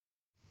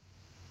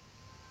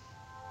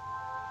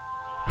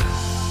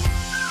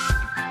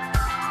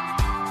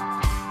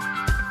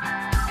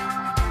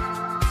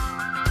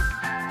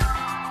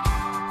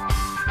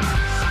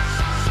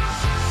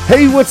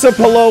Hey, what's up?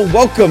 Hello.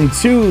 Welcome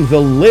to the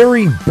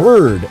Larry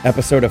Bird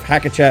episode of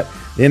Hack a Chat,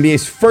 the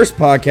NBA's first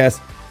podcast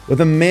with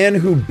a man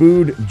who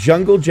booed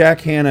Jungle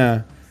Jack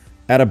Hanna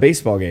at a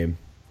baseball game.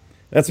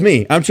 That's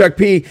me. I'm Chuck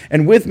P.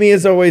 And with me,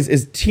 as always,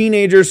 is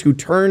teenagers who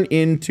turn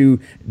into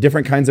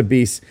different kinds of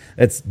beasts.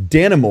 That's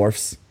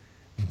Danimorphs.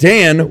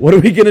 Dan, what are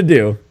we going to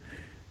do?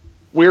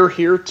 We're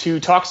here to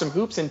talk some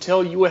hoops and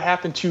tell you what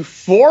happened to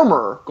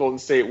former Golden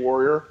State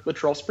Warrior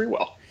Latrell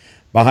Sprewell.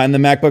 Behind the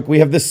MacBook, we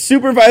have the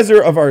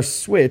supervisor of our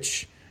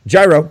Switch,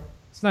 Gyro.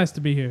 It's nice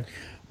to be here.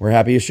 We're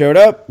happy you showed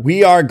up.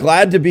 We are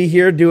glad to be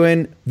here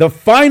doing the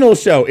final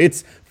show.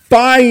 It's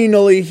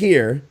finally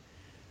here.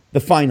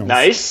 The finals.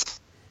 Nice.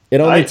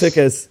 It only took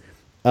us,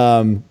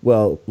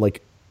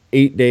 like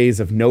 8 days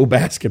of no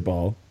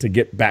basketball to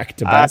get back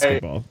to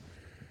basketball.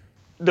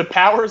 The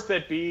powers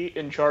that be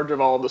in charge of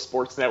all of the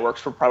sports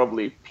networks were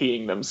probably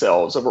peeing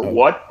themselves over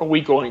what are we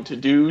going to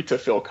do to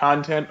fill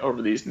content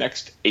over these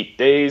next 8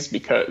 days,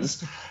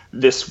 because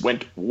this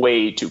went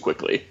way too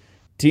quickly.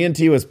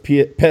 TNT was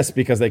pissed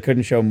because they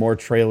couldn't show more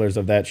trailers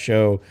of that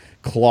show,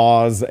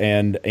 Claws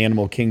and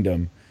Animal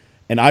Kingdom.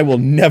 And I will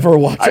never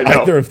watch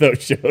either of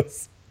those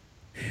shows.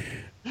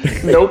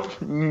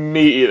 Nope,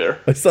 me either.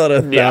 I saw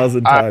it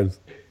 1,000 times.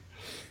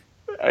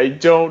 I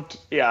don't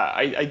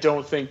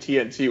think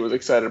TNT was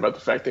excited about the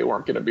fact they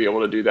weren't going to be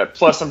able to do that.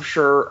 Plus, I'm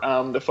sure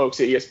the folks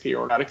at ESPN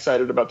were not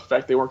excited about the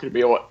fact they weren't going to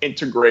be able to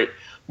integrate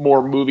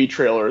more movie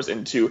trailers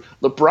into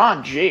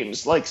LeBron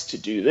James likes to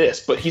do this,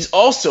 but he's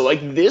also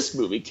like this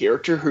movie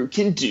character who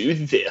can do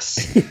this.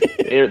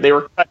 they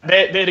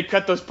had to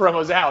cut those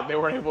promos out. They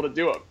weren't able to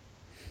do them.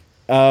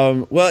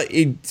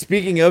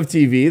 Speaking of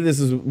TV, this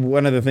is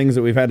one of the things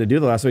that we've had to do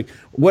the last week.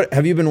 What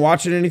have you been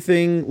watching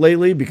anything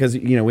lately? Because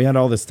we had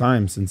all this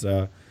time since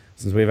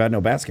we've had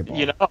no basketball.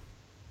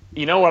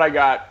 You know what I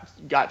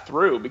got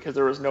through because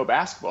there was no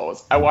basketball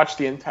was I watched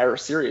the entire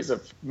series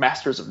of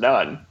Masters of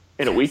None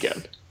in a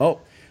weekend.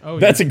 Oh,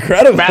 that's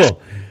incredible! Master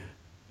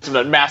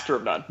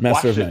of None.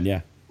 Master of None,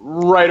 yeah.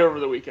 Right over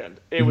the weekend,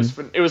 it was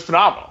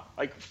phenomenal.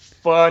 Like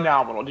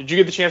phenomenal. Did you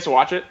get the chance to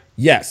watch it?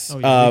 Yes.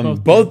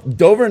 Both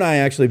Dover and I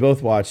actually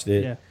both watched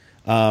it.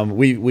 Yeah.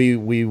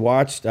 We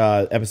watched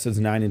episodes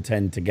 9 and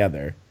 10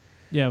 together.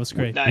 Yeah, it was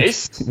great.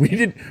 Nice. We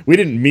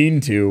didn't mean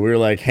to. We were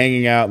like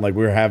hanging out and like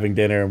we were having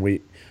dinner, and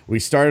we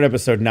started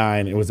episode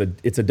 9.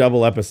 It's a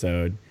double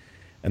episode.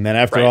 And then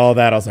after all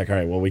that, I was like, all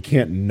right, well, we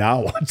can't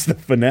not watch the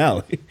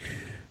finale.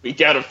 We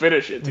got to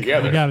finish it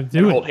together. We got to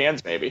do it. Hold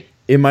hands, maybe.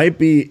 It might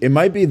be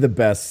the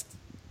best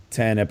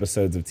 10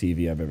 episodes of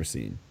TV I've ever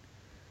seen.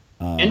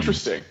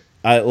 Interesting.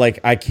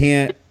 I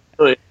can't.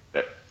 Really?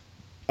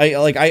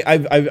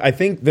 I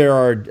think there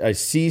are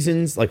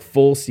seasons, like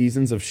full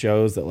seasons of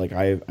shows that like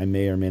I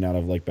may or may not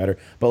have liked better,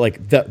 but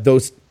like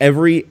those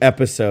every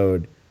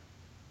episode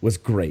was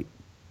great.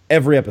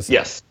 Every episode.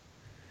 Yes.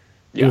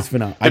 It was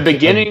phenomenal.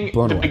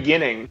 The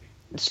beginning.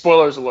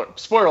 Spoiler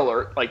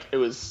alert. Like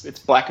it's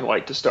black and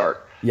white to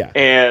start. Yeah.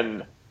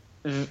 And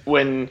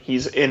when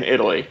he's in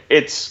Italy,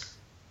 it's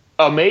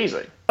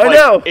amazing. I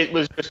know. It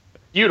was just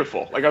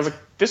beautiful. Like I was like,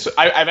 this.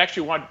 I've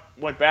actually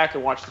went back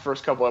and watched the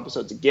first couple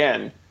episodes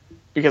again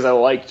because I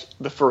liked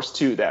the first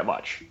 2 that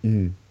much.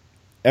 Mm.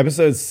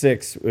 Episode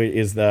 6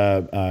 is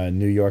the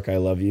New York I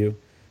Love You.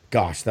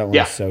 Gosh, that one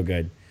was so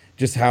good.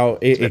 Just how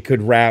it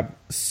could wrap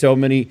so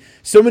many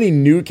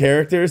new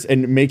characters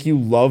and make you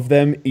love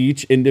them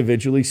each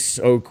individually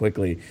so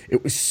quickly.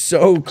 It was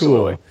so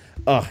cool.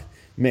 Absolutely.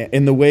 Man,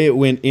 and the way it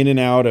went in and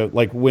out of,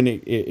 like, when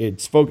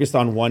it's focused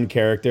on one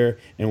character,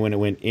 and when it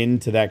went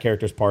into that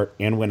character's part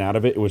and went out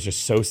of it, it was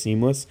just so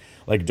seamless.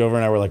 Like, Dover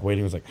and I were, like,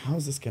 waiting. It was like, how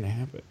is this going to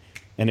happen?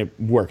 And it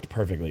worked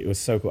perfectly. It was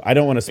so cool. I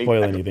don't want to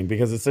spoil anything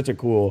because it's such a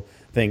cool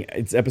thing.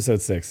 It's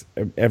episode 6.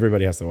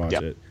 Everybody has to watch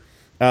it.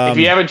 If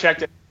you haven't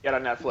checked it yet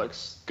on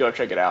Netflix, go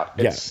check it out.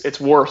 It's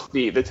worth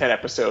the 10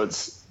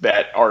 episodes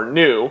that are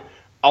new.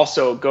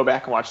 Also, go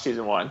back and watch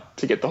season 1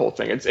 to get the whole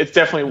thing. It's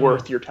definitely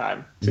worth your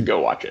time to go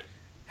watch it.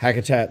 Hack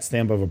a Chat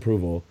stamp of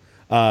approval.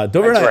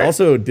 Dover and I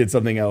also did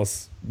something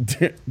else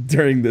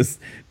during this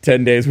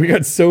 10 days. We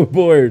got so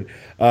bored.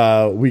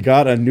 We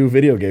got a new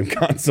video game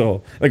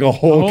console, like a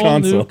whole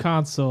console. New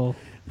console.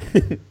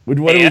 What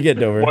do we get,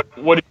 Dover?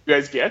 What did you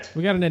guys get?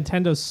 We got a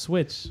Nintendo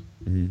Switch.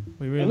 Mm-hmm.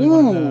 We really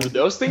wanted to,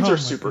 those things are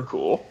super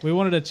cool. We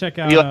wanted to check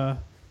out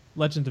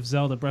Legend of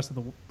Zelda: Breath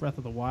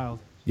of the Wild.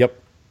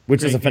 Yep,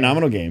 which is a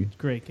phenomenal game.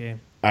 Great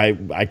game.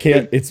 I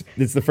can't. It's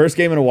the first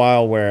game in a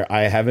while where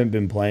I haven't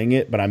been playing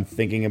it, but I'm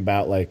thinking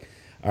about like,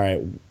 all right,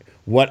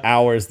 what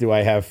hours do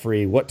I have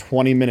free? What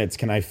 20 minutes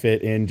can I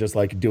fit in just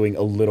like doing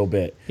a little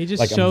bit? He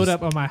just showed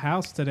up on my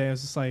house today. I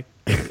was just like,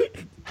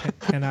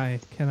 can I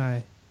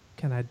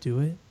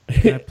do it?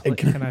 Can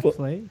I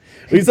play?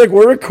 He's like,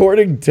 we're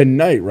recording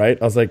tonight, right?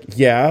 I was like,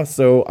 yeah.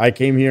 So I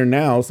came here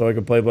now so I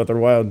could play Breath of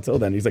the Wild until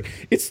then. He's like,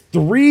 it's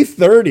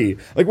 3:30.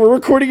 Like, we're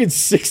recording in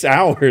 6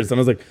 hours. And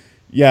I was like,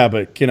 yeah,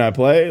 but can I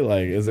play?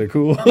 Like, is it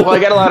cool? Well, I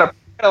got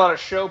a lot of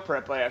show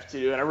prep I have to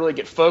do, and I really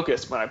get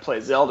focused when I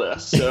play Zelda.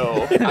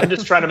 So I'm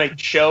just trying to make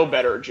the show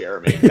better,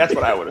 Jeremy. That's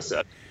what I would have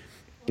said.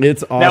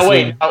 It's awesome. Now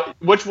wait,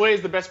 which way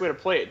is the best way to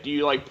play it? Do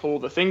you like pull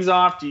the things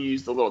off? Do you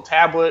use the little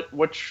tablet?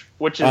 Which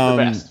is the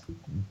best?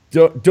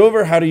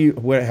 Dover, how do you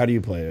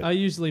play it? I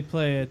usually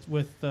play it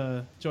with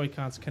the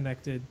Joy-Cons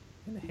connected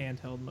in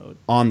handheld mode.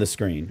 On the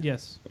screen?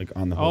 Yes. Like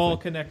on the whole all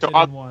thing? connected So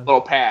on in one. the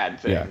little pad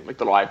thing, Yeah. like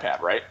the little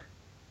iPad, right?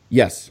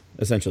 Yes,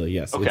 essentially,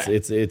 yes. Okay.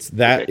 It's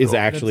that Okay, is cool.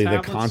 actually the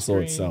tablet console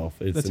screen-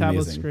 itself. It's the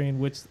tablet amazing. screen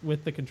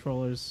with the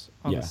controllers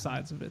on Yeah. the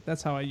sides of it.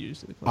 That's how I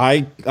usually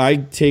play. I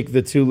take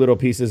the two little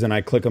pieces and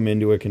I click them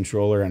into a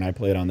controller and I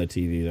play it on the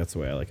TV. That's the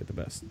way I like it the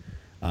best.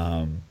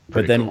 But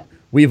Pretty then cool.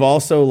 we've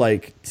also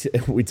like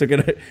we took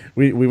it.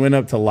 We went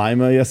up to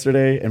Lima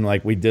yesterday and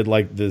like we did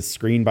like the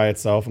screen by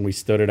itself and we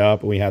stood it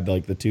up and we had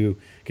like the two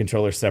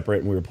controllers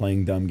separate and we were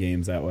playing dumb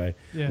games that way.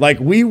 Yeah. Like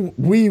we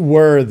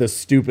were the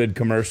stupid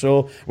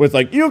commercial with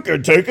like you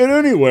can take it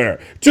anywhere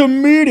to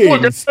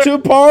meetings to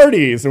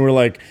parties and we're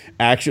like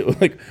actually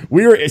like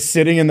we were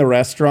sitting in the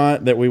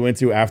restaurant that we went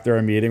to after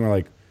our meeting. We're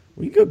like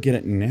we can go get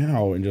it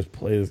now and just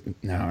play this.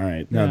 No, all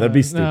right. No, that'd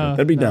be stupid.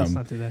 That'd be let's dumb.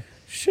 not do that.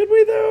 Should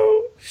we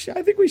though?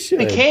 I think we should.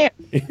 We can't.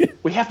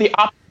 We have the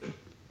option.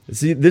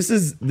 See, this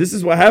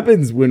is what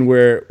happens when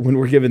we're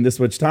given this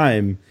much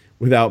time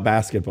without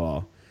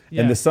basketball,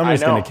 Yeah, and the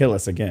summer's I know. going to kill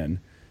us again.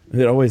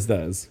 It always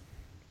does.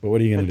 But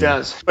what are you going It to do?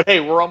 does. But hey,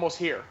 we're almost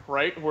here,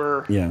 right?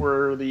 Yeah.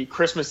 We're the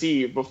Christmas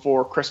Eve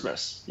before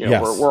Christmas. You know,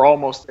 Yes. we're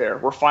almost there.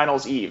 We're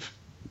finals Eve.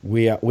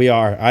 We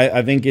are.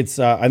 I think it's.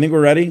 I think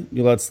we're ready.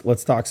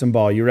 Let's talk some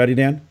ball. You ready,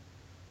 Dan?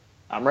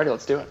 I'm ready.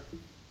 Let's do it.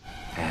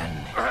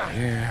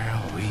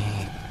 Here we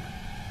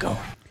go.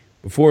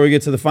 Before we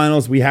get to the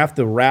finals, we have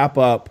to wrap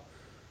up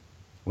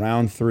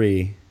round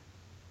 3.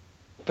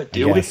 But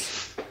do we?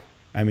 Yes.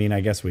 I mean,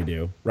 I guess we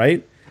do,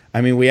 right?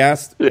 I mean, we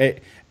asked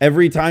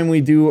every time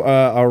we do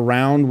a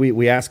round,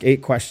 we ask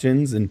 8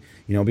 questions, and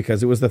you know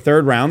because it was the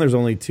third round, there's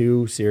only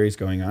 2 series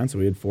going on, so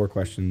we had 4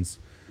 questions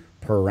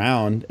per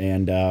round,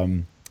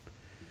 and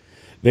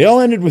they all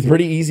ended with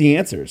pretty easy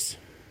answers.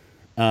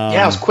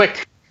 Yeah, it was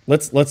quick.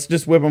 Let's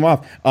just whip them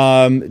off.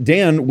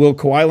 Dan, will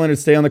Kawhi Leonard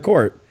stay on the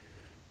court?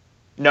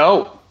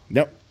 No.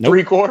 Nope.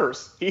 3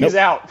 quarters. He's Nope.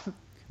 out.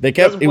 They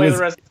kept Doesn't it play was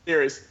the rest of the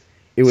series.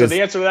 it So was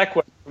the answer to that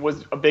question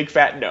was a big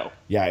fat no.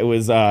 yeah, it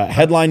was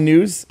headline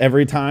news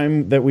every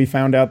time that we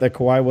found out that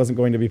Kawhi wasn't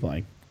going to be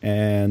playing,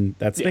 and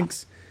that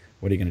stinks.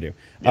 What are you going to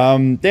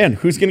do? Dan,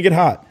 who's going to get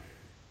hot?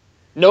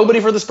 Nobody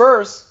for the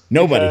Spurs.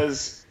 Nobody.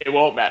 Because it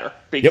won't matter.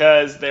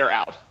 Because they're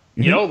out.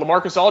 Mm-hmm. You know,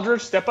 LaMarcus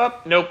Aldridge, step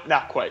up? Nope,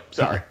 not quite.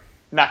 Sorry.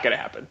 Not going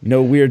to happen.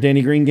 No weird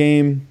Danny Green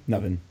game.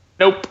 Nothing.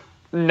 Nope.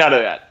 None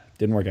of that.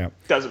 Didn't work out.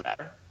 Doesn't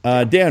matter.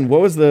 Dan,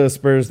 what was the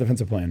Spurs'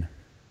 defensive plan?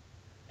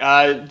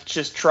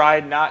 Just try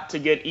not to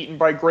get eaten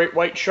by great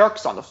white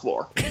sharks on the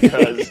floor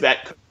because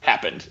that could have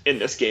happened in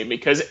this game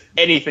because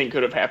anything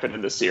could have happened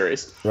in this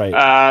series.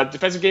 Right.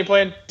 Defensive game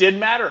plan didn't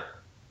matter.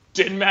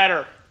 Didn't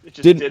matter. It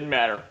just didn't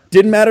matter.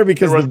 Didn't matter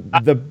because There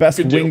was the best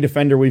could do. wing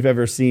defender we've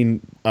ever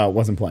seen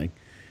wasn't playing.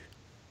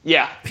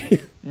 Yeah.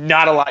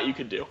 Not a lot you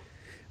could do.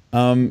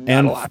 And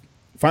a lot.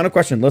 Final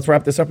question. Let's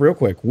wrap this up real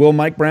quick. Will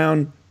Mike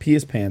Brown pee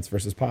his pants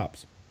versus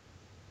Pops?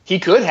 He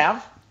could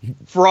have.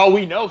 For all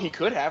we know, he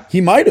could have. He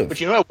might have. But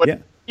you know what? Yeah.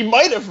 He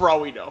might have, for all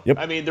we know. Yep.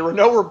 I mean, there were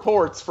no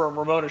reports from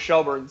Ramona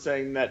Shelburne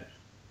saying that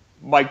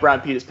Mike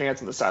Brown peed his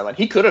pants on the sideline.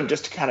 He could have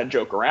just to kind of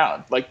joke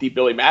around, like the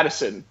Billy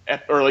Madison,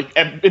 or like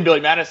in Billy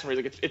Madison, where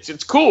he's like,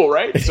 it's cool,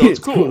 right? So it's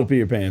cool. to pee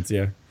your pants,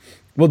 yeah.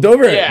 Well,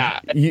 Dover, Yeah,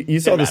 you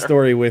saw didn't the matter.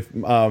 story with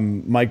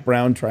Mike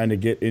Brown trying to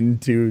get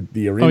into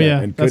the arena. Oh yeah,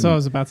 and that's what I couldn't.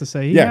 was about to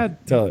say. Yeah,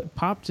 tell it.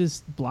 Pop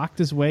just blocked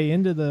his way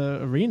into the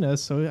arena,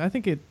 so I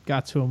think it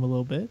got to him a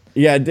little bit.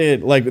 Yeah, it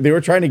did. Like they were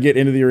trying to get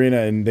into the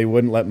arena and they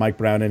wouldn't let Mike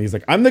Brown in. He's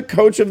like, "I'm the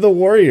coach of the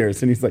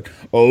Warriors," and he's like,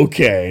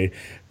 "Okay,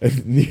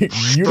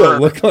 you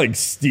don't look like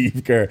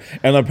Steve Kerr."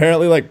 And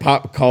apparently, like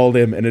Pop called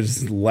him and is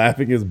just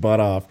laughing his butt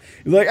off.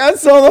 He's like, "I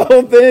saw the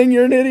whole thing.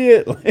 You're an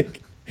idiot."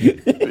 Like,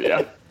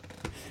 Yeah.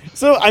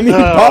 so I mean,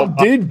 Pop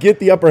did get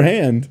the upper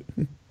hand.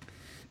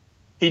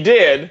 He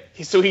did.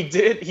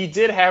 He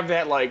did have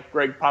that like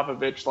Greg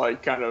Popovich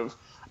like kind of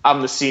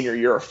I'm the senior,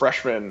 you're a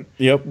freshman.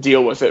 Yep.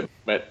 Deal with it,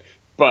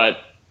 but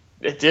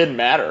it didn't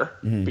matter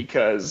Mm-hmm.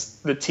 because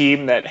the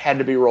team that had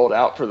to be rolled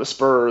out for the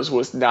Spurs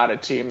was not a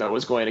team that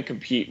was going to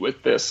compete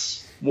with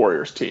this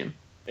Warriors team.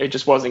 It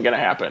just wasn't going to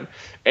happen.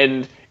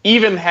 And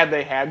even had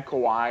they had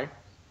Kawhi,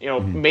 you know,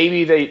 Mm-hmm.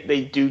 maybe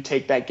they do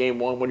take that game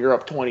 1 when you're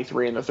up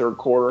 23 in the third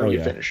quarter and Oh, you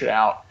yeah. finish it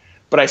out.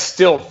 But I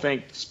still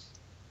think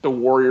the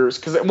Warriors,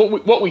 because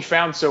what we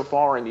found so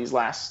far in these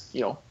last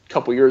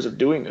couple years of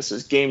doing this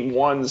is game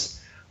ones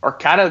are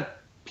kind of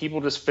people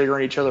just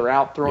figuring each other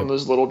out, throwing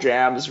those little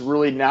jabs,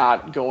 really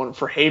not going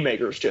for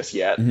haymakers just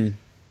yet. Mm-hmm.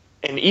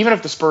 And even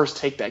if the Spurs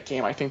take that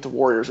game, I think the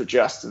Warriors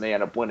adjust and they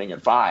end up winning in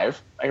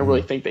 5. I Mm-hmm.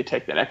 really think they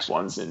take the next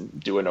ones and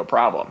do it no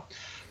problem.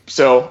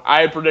 So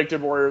I had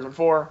predicted Warriors in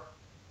 4.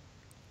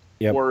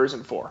 Yep. Warriors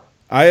in 4.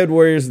 I had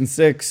Warriors in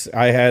 6.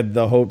 I had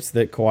the hopes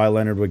that Kawhi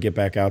Leonard would get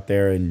back out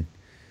there and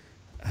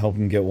help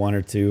him get 1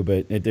 or 2,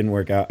 but it didn't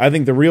work out. I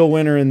think the real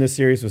winner in this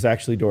series was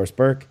actually Doris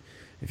Burke.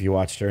 If you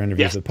watched her interviews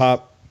Yes. with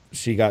Pop,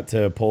 she got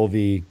to pull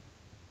the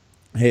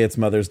hey, it's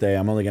Mother's Day.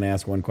 I'm only going to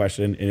ask one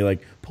question. And he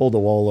like pulled the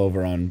wall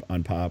over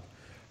on Pop.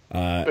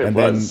 And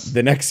then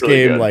the next really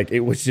game, good. like it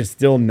was just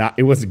still not,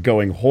 it wasn't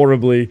going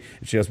horribly.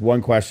 It's just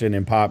one question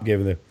and Pop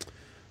gave it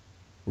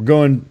we're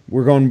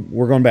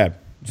going bad.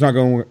 It's not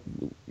going,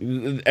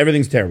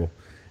 everything's terrible.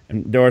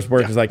 And Doris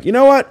Burke is like, you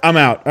know what? I'm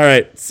out. All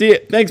right. See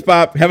it. Thanks,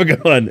 Pop. Have a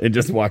good one. And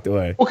just walked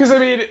away. Well, because I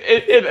mean,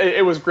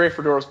 it was great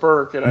for Doris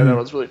Burke, and I thought it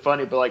was really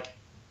funny. But like,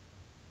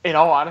 in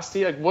all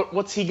honesty, like,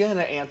 what's he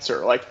gonna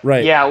answer? Like,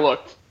 Right. yeah,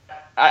 look,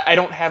 I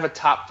don't have a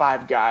top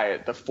 5 guy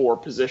at the 4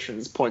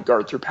 positions, point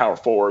guard through power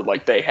forward,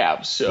 like they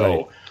have. So,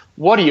 Right.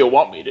 what do you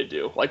want me to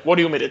do? Like, what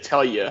do you want me to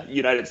tell you,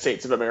 United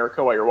States of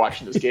America, while you're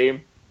watching this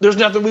game? There's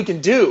nothing we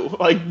can do.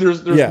 Like,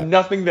 there's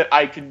nothing that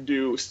I can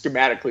do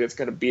schematically that's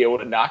going to be able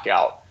to knock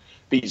out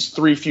these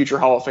 3 future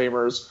Hall of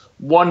Famers,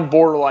 1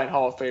 borderline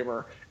Hall of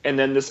Famer, and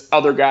then this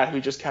other guy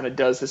who just kind of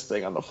does his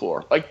thing on the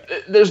floor. Like,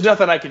 there's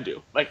nothing I can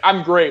do. Like,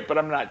 I'm great, but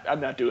I'm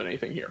not doing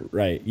anything here.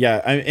 Right. Yeah.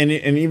 And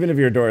even if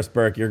you're Doris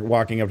Burke, you're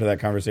walking up to that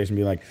conversation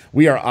being like,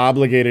 we are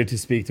obligated to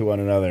speak to one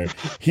another.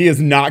 He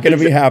is not going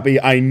to be happy.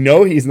 I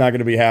know he's not going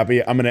to be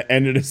happy. I'm going to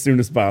end it as soon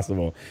as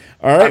possible.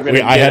 All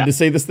right. I had to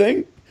say this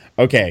thing.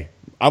 Okay.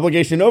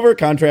 Obligation over.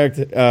 Contract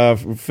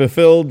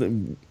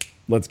fulfilled.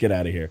 Let's get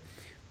out of here.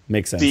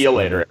 Makes sense. See you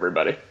later,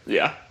 everybody.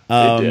 Yeah,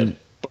 it did.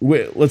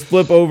 Let's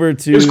flip over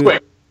to. It was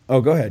quick.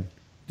 Oh, go ahead.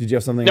 Did you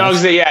have something No,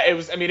 else? it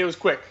was. I mean, it was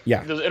quick.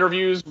 Yeah. Those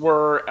interviews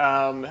were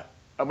a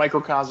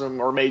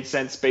microcosm or made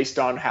sense based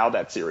on how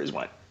that series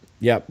went.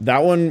 Yeah,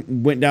 that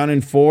one went down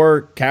in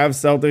 4. Cavs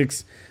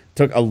Celtics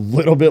took a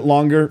little bit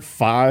longer,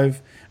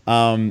 5.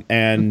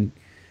 And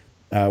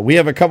we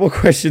have a couple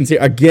questions here.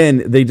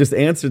 Again, they just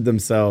answered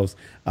themselves.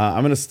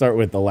 I'm going to start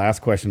with the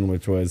last question,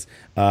 which was,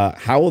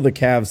 how will the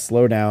Cavs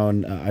slow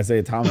down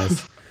Isaiah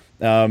Thomas?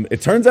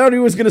 It turns out he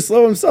was going to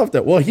slow himself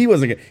down. Well, he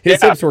wasn't.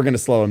 His hips were going to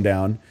slow him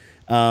down.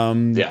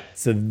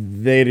 So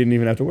they didn't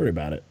even have to worry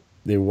about it.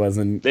 It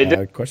wasn't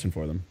a question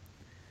for them.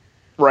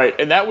 Right,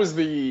 and that was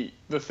the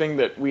thing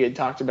that we had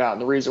talked about,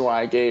 and the reason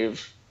why I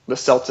gave the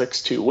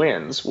Celtics 2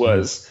 wins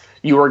was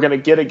you were going to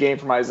get a game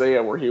from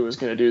Isaiah where he was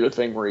going to do the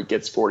thing where he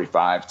gets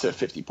 45 to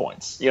 50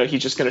 points. You know,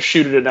 he's just going to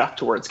shoot it enough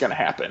to where it's going to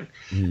happen.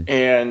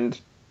 And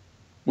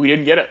we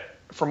didn't get it.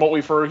 From what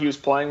we've heard, he was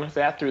playing with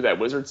that through that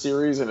Wizards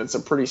series, and it's a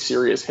pretty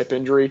serious hip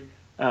injury.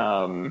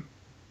 It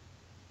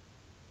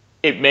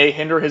may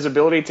hinder his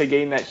ability to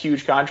gain that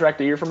huge contract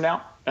a year from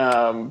now.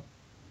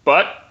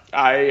 But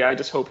I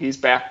just hope he's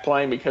back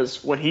playing,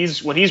 because when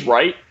he's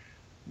right,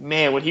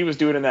 man, what he was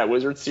doing in that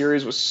Wizards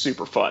series was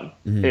super fun.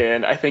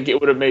 And I think it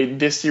would have made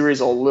this series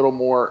a little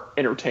more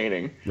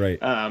entertaining,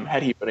 Right.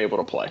 Had he been able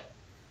to play.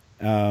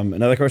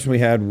 Another question we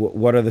had,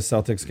 what are the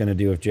Celtics going to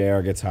do if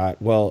JR gets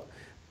hot? Well,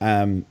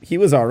 he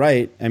was all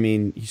right. I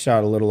mean, he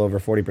shot a little over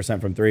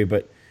 40% from 3,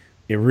 but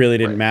it really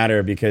didn't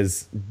matter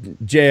because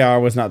JR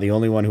was not the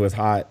only one who was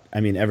hot.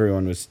 I mean,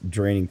 everyone was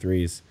draining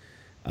threes.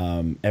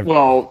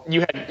 Well,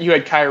 you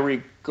had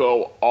Kyrie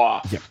go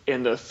off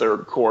in the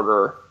third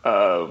quarter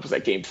of, was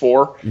that game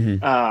 4?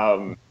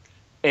 And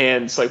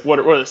it's like, what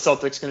are the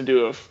Celtics going to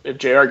do if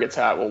JR gets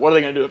hot? Well, what are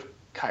they going to do if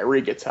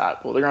Kyrie gets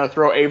hot? Well, they're going to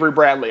throw Avery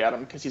Bradley at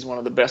him because he's one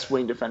of the best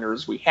wing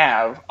defenders we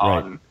have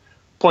on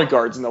point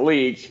guards in the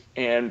league,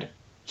 and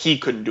he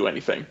couldn't do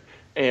anything.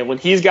 And when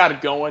he's got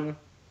it going,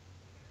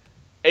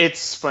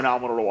 it's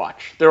phenomenal to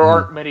watch. There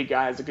aren't many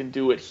guys that can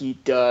do what he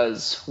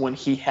does when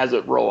he has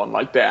it rolling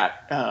like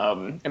that.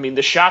 I mean,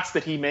 the shots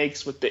that he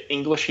makes with the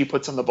English he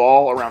puts on the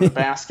ball around the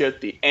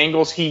basket, the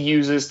angles he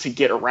uses to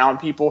get around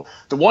people,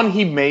 the one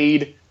he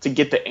made to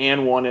get the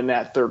and one in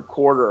that third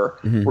quarter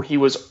where he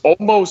was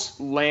almost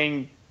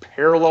laying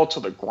parallel to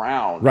the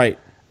ground. Right.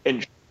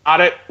 And shot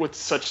it with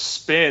such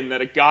spin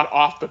that it got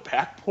off the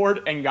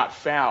backboard and got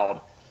fouled.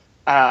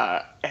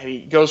 And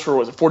he goes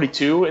for,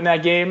 42 in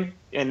that game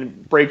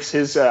and breaks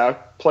his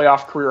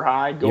playoff career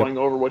high, going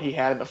over what he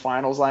had in the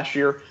finals last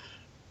year.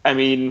 I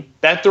mean,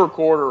 that third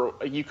quarter,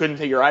 you couldn't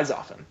take your eyes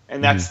off him.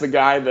 And that's the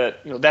guy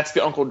that, that's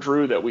the Uncle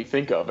Drew that we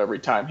think of every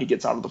time he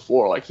gets onto the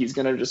floor. Like, he's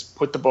going to just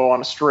put the ball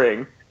on a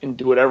string and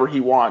do whatever he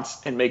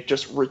wants and make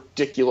just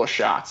ridiculous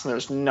shots. And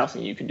there's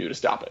nothing you can do to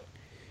stop it.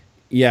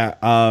 Yeah.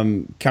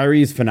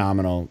 Kyrie's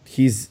phenomenal.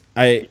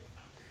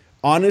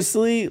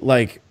 Honestly,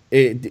 like,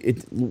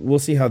 we'll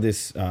see how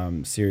this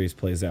series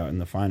plays out in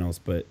the finals,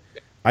 but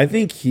I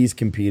think he's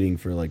competing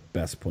for like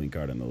best point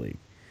guard in the league.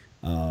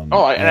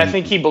 I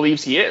think he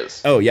believes he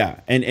is. Oh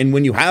yeah, and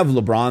when you have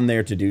LeBron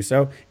there to do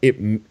so,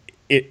 it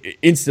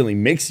instantly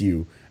makes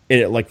you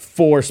like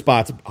 4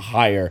 spots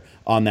higher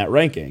on that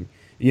ranking.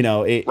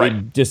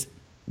 It just,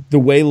 the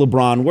way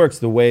LeBron works,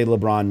 the way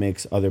LeBron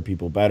makes other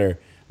people better,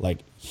 like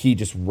he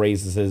just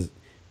raises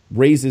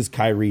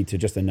Kyrie to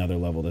just another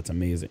level that's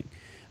amazing.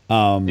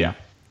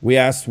 We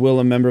asked, will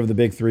a member of the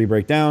Big Three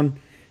break down?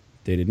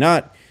 They did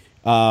not.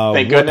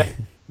 Thank goodness,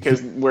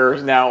 because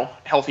we're now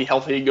healthy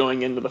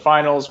going into the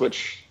finals,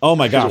 which oh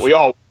my gosh,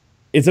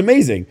 it's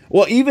amazing.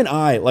 Well, even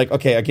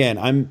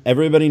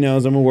everybody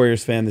knows I'm a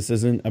Warriors fan. This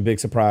isn't a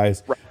big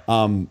surprise.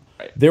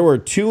 There were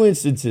 2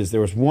 instances.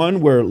 There was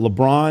one where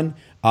LeBron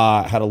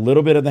had a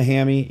little bit of the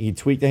hammy. He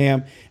tweaked the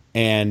ham,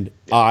 and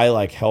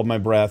I held my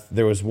breath.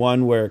 There was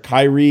one where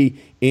Kyrie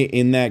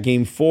in that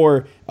game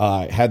 4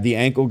 had the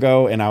ankle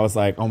go, and I was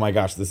like, oh my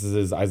gosh, this is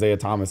his Isaiah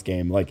Thomas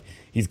game.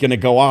 He's going to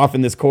go off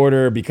in this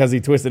quarter because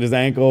he twisted his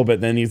ankle, but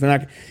then he's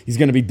going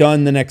to be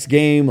done the next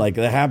game. That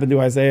happened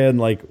to Isaiah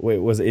and it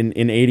was in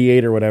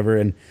 88 or whatever.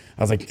 And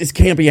I was like, this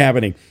can't be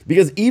happening,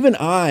 because even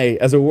I,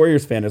 as a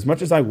Warriors fan, as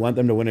much as I want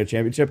them to win a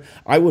championship,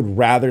 I would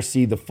rather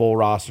see the full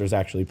rosters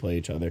actually play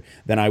each other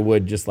than I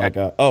would just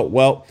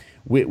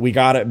we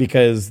got it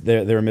because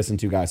they were missing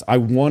 2 guys. I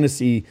want to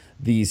see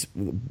these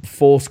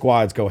full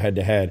squads go head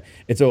to head.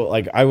 And so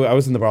I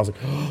was in the bar, I was like,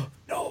 oh,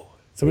 no.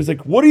 Somebody's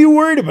like, what are you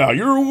worried about?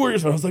 You're a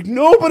Warriors fan. I was like,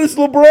 no, but it's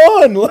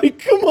LeBron.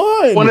 Come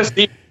on. I want to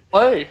see him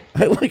play.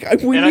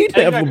 We need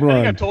to have LeBron. I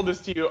think I told this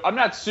to you. I'm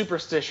not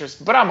superstitious,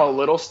 but I'm a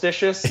little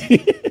stitious.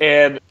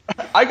 And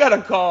I got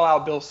to call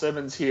out Bill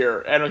Simmons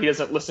here. I know he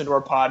doesn't listen to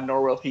our pod,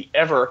 nor will he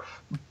ever.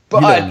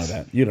 But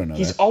you don't know that.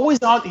 He's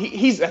always on.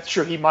 That's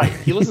true. He might.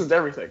 He listens to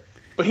everything.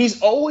 But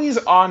he's always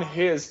on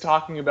his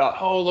talking about,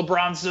 oh,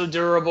 LeBron's so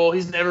durable.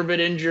 He's never been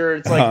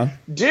injured. It's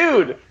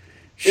dude.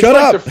 Shut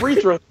up. The free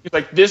throw.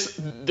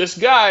 This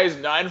guy's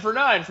 9 for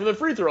 9 from the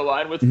free throw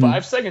line with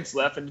 5 seconds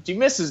left, and if he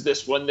misses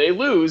this one, they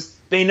lose.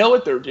 They know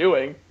what they're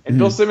doing, and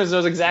Bill Simmons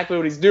knows exactly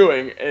what he's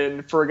doing.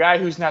 And for a guy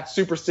who's not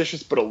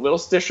superstitious but a little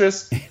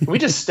stitious, we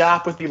just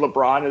stop with the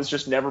LeBron has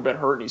just never been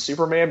hurt and he's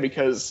Superman,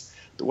 because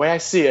the way I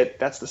see it,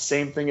 that's the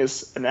same thing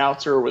as an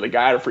announcer with a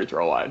guy at a free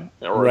throw line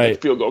or a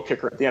field goal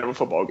kicker at the end of a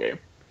football game.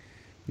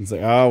 It's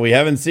we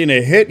haven't seen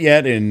a hit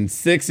yet in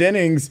 6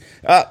 innings.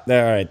 All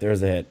right,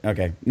 there's a hit.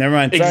 Okay, never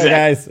mind. Sorry,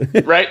 guys.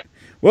 Right?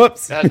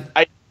 Whoops.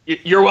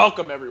 You're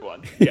welcome,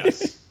 everyone.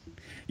 Yes.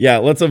 Yeah,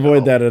 let's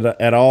avoid that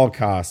at all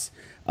costs.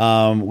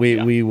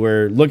 We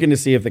were looking to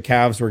see if the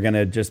Cavs were going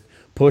to just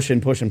push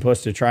and push and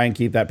push to try and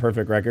keep that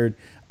perfect record.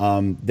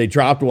 They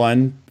dropped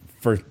one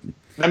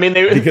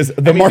because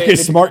the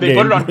Marcus Smart game.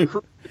 They put it on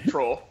cruise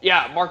control.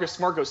 Yeah, Marcus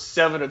Smart goes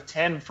 7 of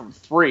 10 from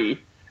 3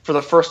 for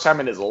the first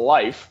time in his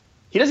life.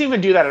 He doesn't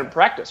even do that in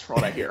practice, from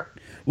what I hear.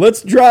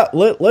 Let's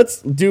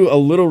do a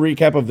little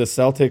recap of the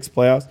Celtics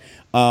playoffs.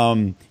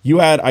 You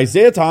had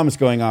Isaiah Thomas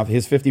going off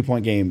his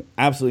 50-point game,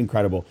 absolutely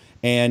incredible.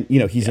 And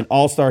he's an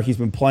all-star. He's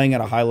been playing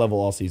at a high level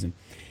all season.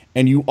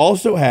 And you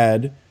also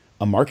had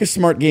a Marcus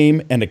Smart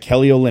game and a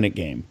Kelly Olynyk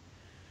game.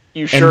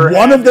 And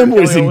one of them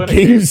was in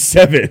Game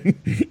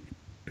 7.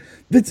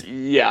 This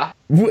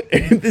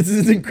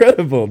is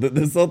incredible that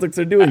the Celtics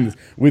are doing this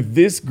with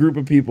this group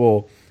of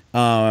people.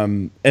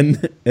 And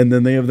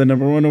then they have the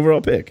number 1 overall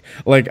pick.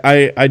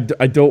 I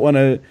don't want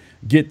to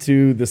get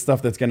to the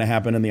stuff that's going to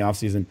happen in the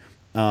offseason.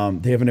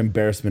 They have an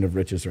embarrassment of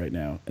riches right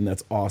now, and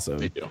that's awesome.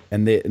 They do.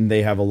 And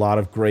they have a lot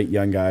of great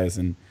young guys,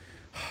 and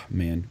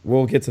man,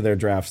 we'll get to their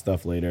draft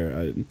stuff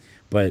later.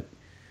 But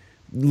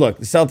look,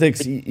 the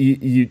Celtics,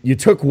 you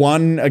took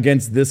one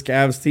against this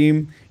Cavs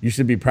team. You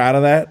should be proud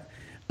of that.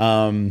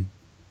 And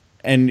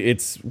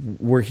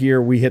we're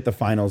here. We hit the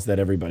finals that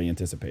everybody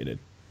anticipated.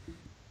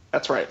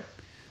 That's right.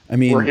 I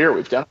mean, we're here.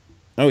 We've done it.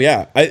 Oh,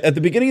 yeah. At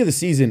the beginning of the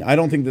season, I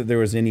don't think that there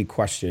was any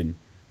question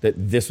that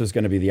this was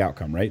going to be the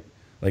outcome, right?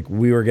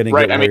 We were going to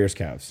get Warriors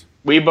Cavs.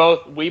 We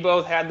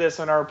both had this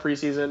in our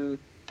preseason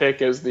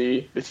pick as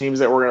the teams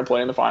that were going to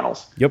play in the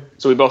finals. Yep.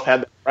 So we both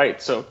had that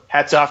right. So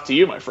hats off to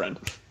you, my friend.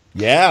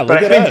 Yeah,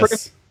 look at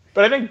us.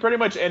 But I think pretty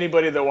much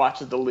anybody that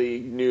watched the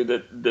league knew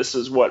that this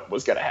is what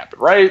was going to happen,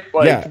 right?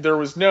 There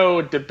was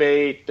no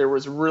debate. There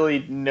was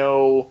really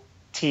no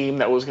team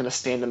that was going to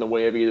stand in the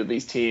way of either of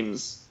these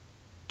teams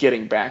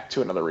getting back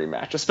to another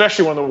rematch,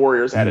 especially when the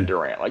Warriors added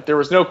Durant. There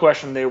was no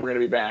question they were going to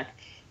be back.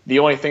 The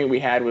only thing we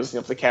had was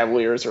if the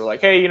Cavaliers are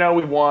hey,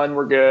 we won,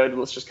 we're good,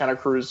 let's just kind of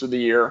cruise through the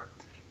year.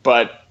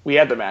 But we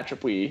had the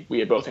matchup we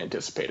had both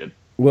anticipated.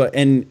 Well,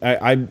 and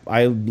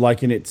I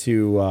liken it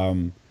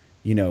to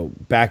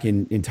back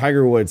in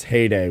Tiger Woods'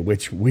 heyday,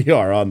 which we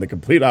are on the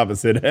complete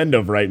opposite end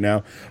of right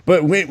now.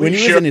 But when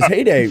he was in his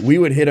heyday, we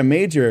would hit a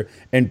major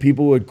and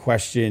people would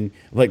question,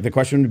 the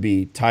question would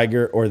be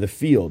Tiger or the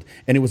field.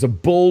 And it was a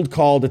bold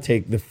call to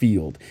take the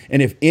field.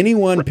 And if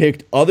anyone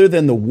picked other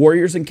than the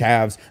Warriors and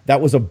Cavs,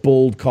 that was a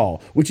bold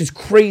call, which is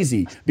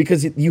crazy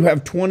because you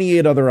have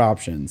 28 other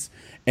options.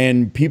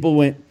 And people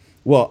went,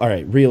 well, all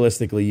right,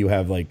 realistically, you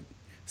have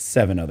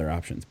 7 other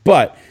options.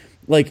 But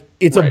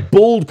it's a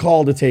bold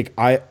call to take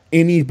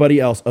anybody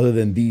else other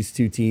than these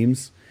 2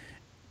 teams.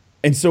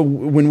 And so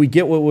when we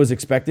get what was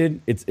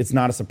expected, it's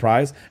not a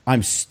surprise.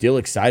 I'm still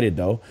excited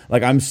though.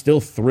 I'm still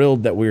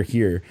thrilled that we're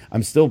here.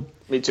 I'm still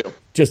Me too.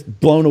 Just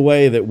blown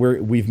away that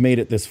we've made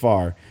it this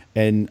far.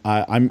 And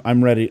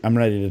I'm ready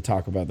to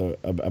talk about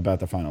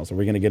the finals. Are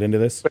we going to get into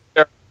this?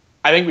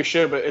 I think we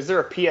should, but is there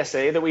a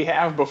PSA that we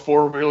have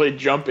before we really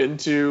jump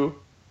into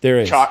there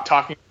is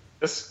talking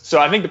So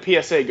I think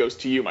the PSA goes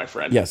to you, my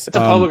friend. Yes. It's a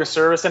public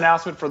service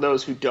announcement for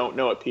those who don't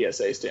know what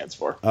PSA stands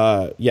for.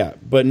 Yeah,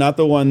 but not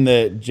the one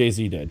that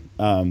Jay-Z did.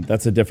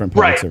 That's a different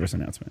public service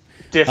announcement.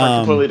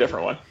 Completely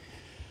different one.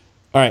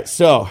 All right,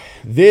 so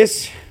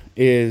this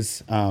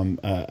is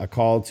a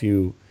call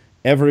to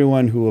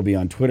everyone who will be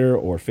on Twitter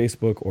or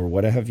Facebook or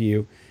what have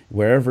you,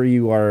 wherever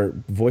you are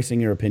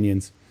voicing your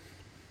opinions,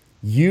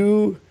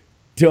 you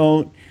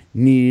don't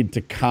need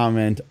to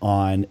comment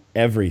on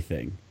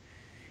everything.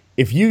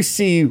 If you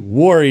see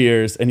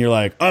Warriors and you're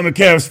like, I'm a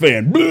Cavs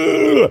fan,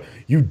 blah,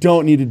 you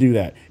don't need to do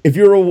that. If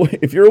you're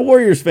a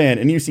Warriors fan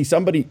and you see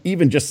somebody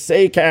even just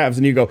say Cavs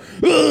and you go,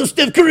 oh,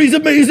 Steph Curry's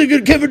amazing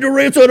and Kevin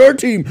Durant's on our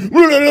team.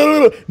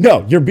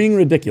 No, you're being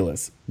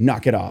ridiculous.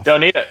 Knock it off.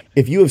 Don't need it.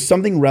 If you have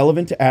something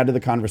relevant to add to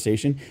the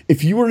conversation,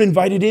 if you were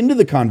invited into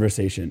the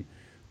conversation,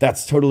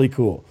 that's totally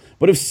cool.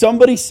 But if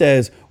somebody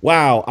says,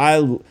 wow,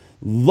 I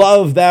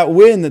love that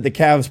win that the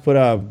Cavs put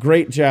up.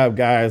 Great job,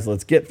 guys.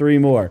 Let's get 3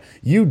 more.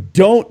 You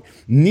don't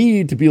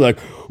need to be like,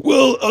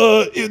 well,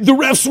 the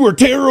refs were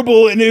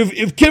terrible, and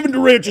if Kevin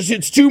Durant just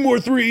hits 2 more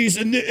threes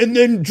and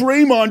then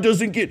Draymond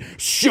doesn't get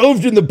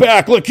shoved in the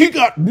back, like he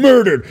got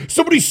murdered.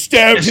 Somebody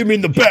stabbed him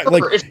in the back.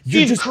 Like if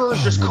Steve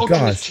Kerr's just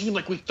coaching this team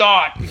like we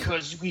thought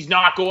because he's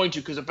not going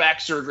to because of back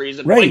surgeries,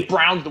 and Blake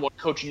Brown's the one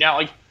coaching now.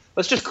 Like,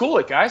 let's just cool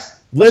it, guys.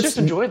 Let's just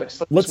enjoy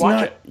this. Let's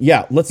watch it.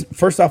 Yeah, let's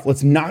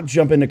not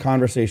jump into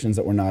conversations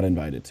that we're not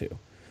invited to.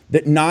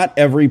 That not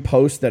every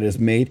post that is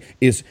made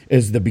is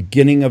the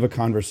beginning of a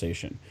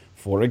conversation.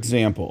 For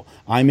example,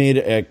 I made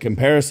a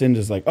comparison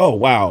just like, oh,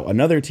 wow,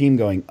 another team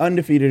going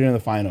undefeated in the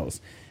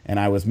finals. And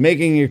I was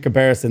making a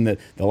comparison that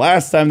the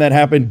last time that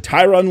happened,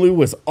 Tyronn Lue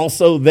was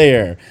also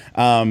there.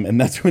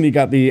 And that's when he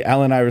got the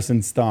Allen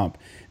Iverson stomp.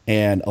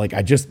 And like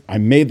I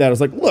made that. I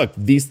was like, look,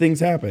 these things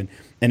happen.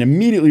 And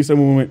immediately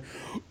someone went,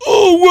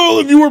 oh, well,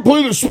 if you were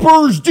playing the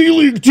Spurs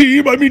D-League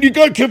team, I mean, you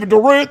got Kevin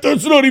Durant.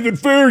 That's not even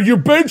fair. Your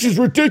bench is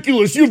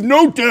ridiculous. You have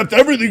no depth.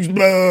 Everything's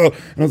blah. And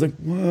I was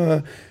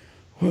like,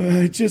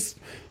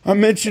 I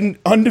mentioned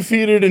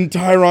undefeated and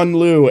Tyronn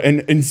Lue,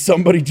 and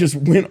somebody just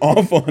went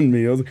off on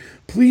me. I was like,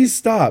 please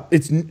stop.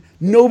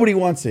 Nobody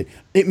wants it.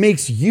 It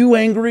makes you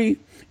angry.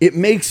 It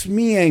makes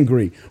me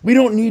angry. We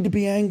don't need to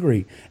be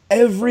angry.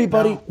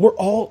 Everybody, we're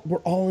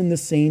all in the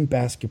same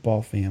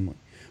basketball family.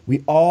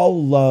 We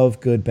all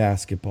love good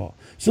basketball.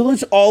 So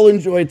let's all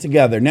enjoy it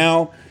together.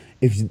 Now,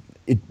 if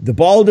the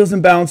ball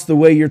doesn't bounce the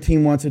way your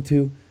team wants it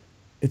to,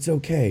 it's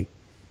okay.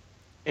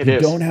 You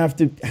don't have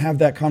to have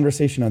that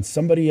conversation on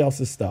somebody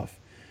else's stuff.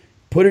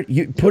 Put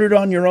it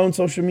on your own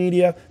social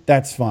media.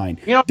 That's fine.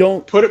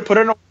 Don't put it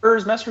on a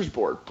Warriors message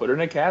board. Put it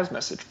in a Cavs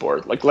message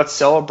board. Like, let's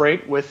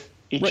celebrate with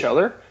each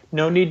other.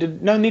 No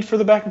need for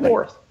the back and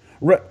forth.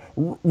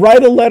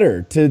 Write a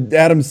letter to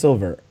Adam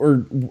Silver,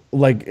 or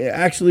like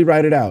actually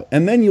write it out,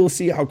 and then you'll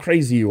see how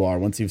crazy you are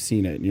once you've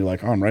seen it. And you're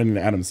like, oh, I'm writing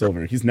to Adam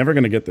Silver. He's never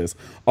going to get this.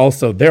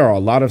 Also, there are a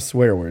lot of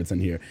swear words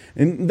in here,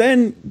 and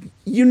then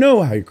you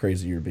know how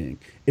crazy you're being.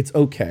 It's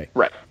okay.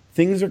 Right.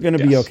 Things are going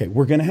to be okay.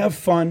 We're going to have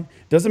fun.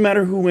 Doesn't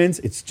matter who wins.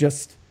 It's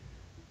just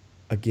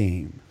a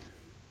game.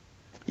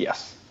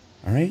 Yes.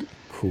 All right.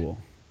 Cool.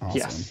 Awesome.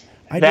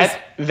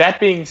 Yes. That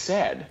being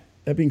said,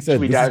 this is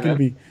going to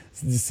be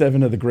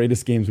 7 of the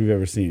greatest games we've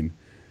ever seen.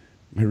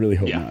 I really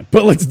hope not,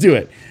 but let's do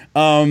it.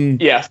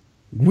 Yes,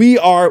 we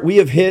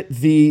have hit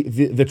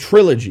the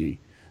trilogy.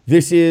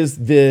 This is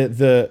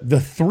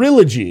the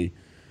trilogy,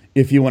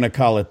 if you want to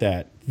call it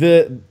that.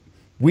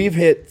 We've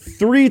hit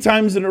 3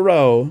 times in a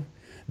row.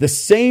 The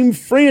same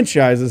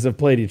franchises have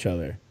played each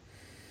other.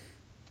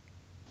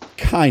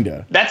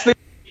 Kinda. That's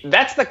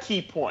the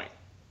key point.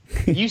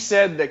 You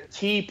said the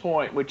key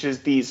point, which is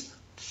these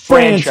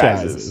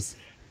franchises.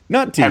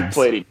 Not teams. Have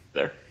played each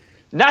other.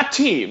 Not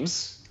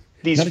teams.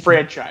 These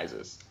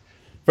franchises.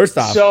 First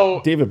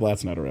off, David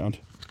Blatt's not around.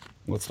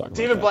 Let's talk about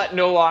David Blatt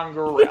no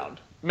longer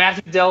around.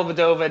 Matthew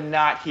Dellavedova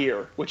not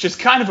here, which is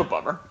kind of a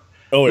bummer.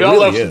 Oh, it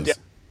really is.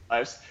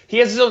 He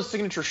has his own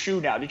signature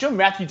shoe now. Did you know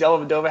Matthew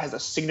Dellavedova has a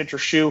signature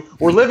shoe?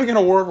 We're living in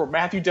a world where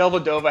Matthew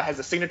Dellavedova has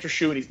a signature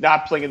shoe and he's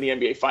not playing in the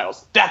NBA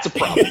Finals. That's a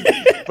problem.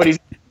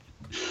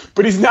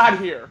 but he's not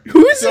here.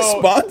 Who is his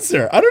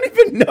sponsor? I don't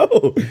even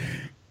know.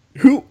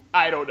 Who?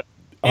 I don't know.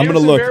 I'm going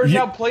to look.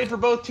 Varejao played for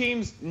both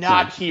teams,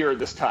 not here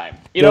this time.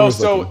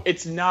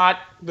 It's not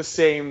the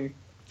same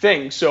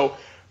thing. So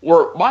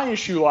where my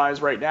issue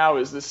lies right now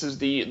is this is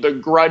the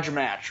grudge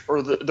match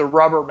or the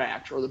rubber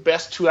match or the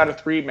best 2 out of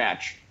 3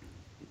 match.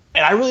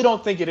 And I really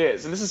don't think it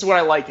is. And this is what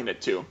I liken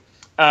it to.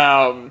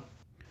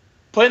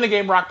 Playing the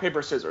game rock,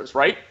 paper, scissors,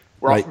 right?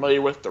 We're all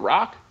familiar with the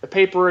rock, the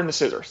paper, and the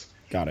scissors.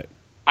 Got it.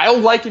 I'll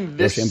liken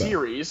this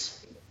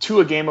series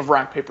to a game of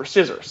rock, paper,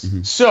 scissors.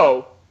 Mm-hmm.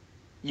 So,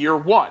 year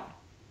 1.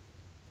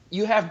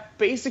 You have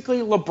basically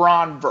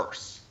LeBron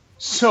verse.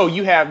 So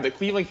you have the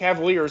Cleveland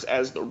Cavaliers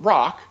as the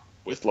rock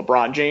with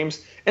LeBron James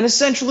and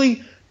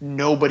essentially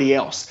nobody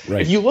else.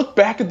 Right. If you look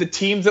back at the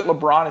teams that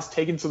LeBron has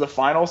taken to the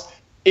finals,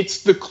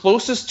 it's the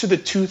closest to the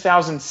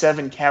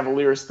 2007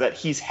 Cavaliers that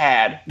he's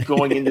had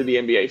going into the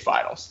NBA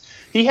Finals.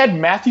 He had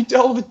Matthew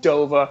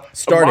Dellavedova,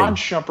 Iman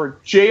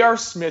Shumpert, J.R.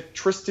 Smith,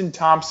 Tristan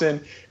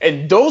Thompson,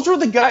 and those were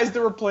the guys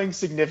that were playing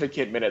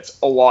significant minutes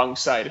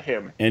alongside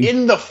him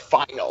in the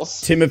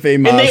finals.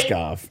 Timofey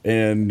Mozgov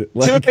and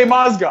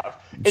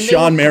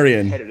Sean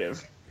Marion.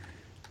 Competitive.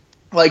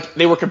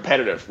 They were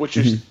competitive, which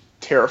is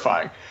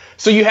terrifying.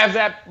 So you have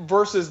that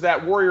versus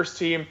that Warriors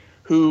team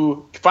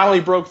who finally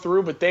broke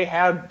through, but they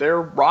had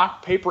their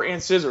rock, paper, and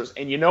scissors.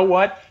 And you know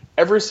what?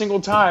 Every single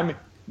time,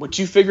 once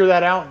you figure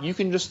that out, you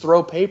can just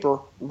throw paper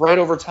right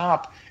over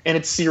top, and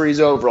it's series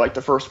over like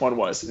the first one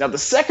was. Now, the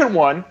second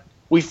one,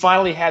 we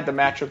finally had the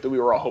matchup that we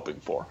were all hoping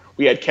for.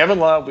 We had Kevin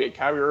Love, we had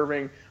Kyrie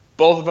Irving,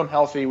 both of them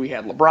healthy. We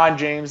had LeBron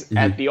James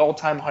at the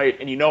all-time height.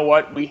 And you know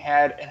what? We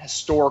had an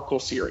historical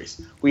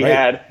series. We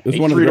had a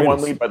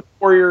 3-1 lead by the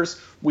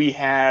Warriors. We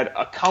had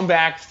a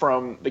comeback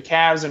from the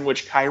Cavs in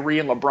which Kyrie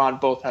and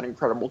LeBron both had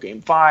incredible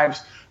Game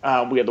 5s.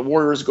 We had the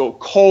Warriors go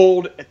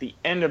cold at the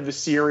end of the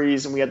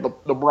series, and we had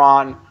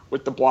LeBron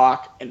with the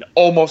block and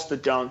almost the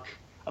dunk.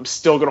 I'm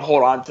still going to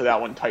hold on to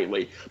that one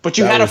tightly. But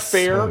you had a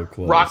fair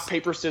rock,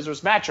 paper,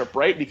 scissors matchup,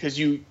 right? Because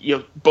you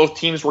both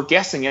teams were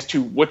guessing as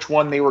to which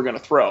one they were going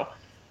to throw.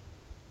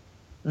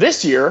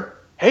 This year,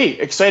 hey,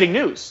 exciting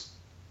news.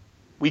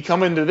 We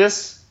come into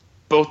this,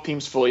 both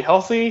teams fully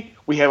healthy.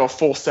 We have a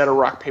full set of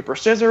rock, paper,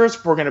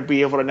 scissors. We're going to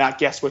be able to not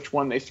guess which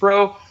one they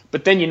throw.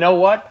 But then you know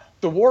what?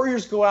 The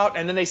Warriors go out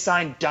and then they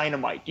sign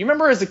dynamite. Do you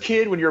remember as a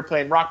kid when you were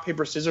playing rock,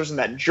 paper, scissors and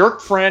that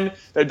jerk friend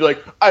that'd be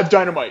like, I have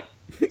dynamite?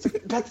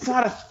 That's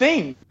not a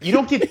thing. You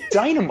don't get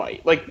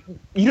dynamite. Like,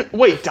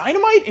 wait,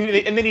 dynamite?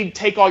 And then he'd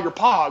take all your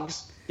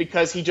pogs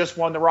because he just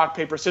won the rock,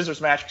 paper,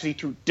 scissors match because he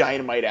threw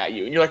dynamite at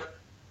you. And you're like,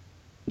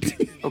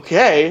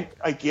 okay,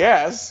 I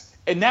guess.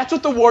 And that's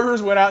what the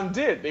Warriors went out and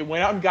did. They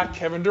went out and got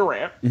Kevin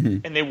Durant,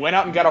 and they went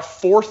out and got a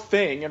fourth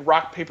thing in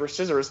rock, paper,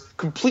 scissors,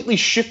 completely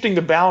shifting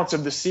the balance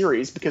of the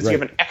series because you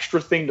have an extra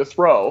thing to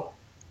throw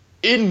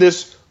in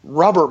this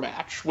rubber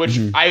match, which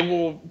I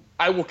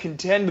will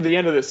contend to the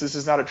end of this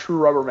is not a true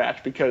rubber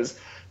match because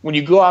when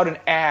you go out and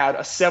add a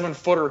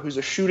 7-footer who's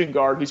a shooting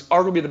guard, who's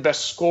arguably the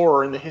best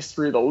scorer in the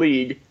history of the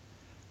league,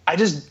 I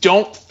just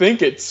don't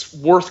think it's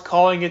worth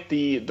calling it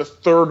the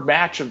third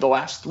match of the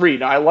last three.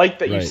 Now, I like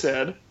that you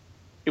said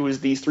it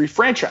was these three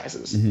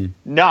franchises,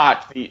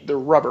 not the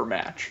rubber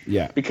match.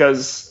 Yeah.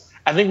 Because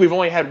I think we've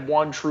only had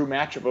one true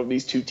matchup of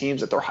these two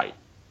teams at their height.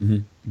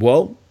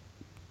 Well,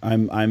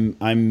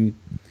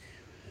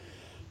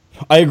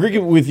 I agree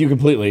with you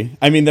completely.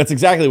 I mean, that's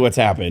exactly what's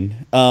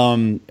happened.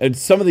 And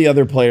some of the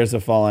other players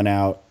have fallen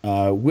out.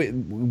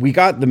 We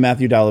got the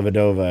Matthew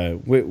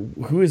Dellavedova.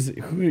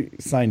 Who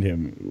signed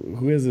him?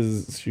 Who has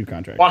his shoe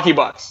contract? Milwaukee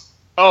Bucks.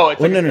 Oh, it's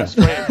like no.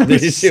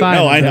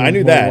 No, I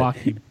knew that.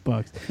 Milwaukee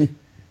Bucks.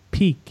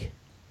 Peak.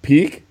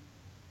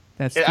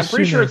 That's. I'm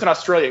pretty sure it's an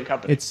Australian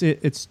company.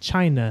 It's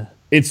China.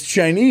 It's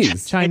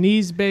Chinese.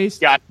 Chinese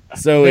based.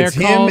 So it's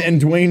him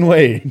and Dwayne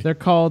Wade. They're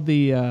called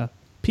the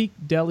Peak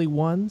Deli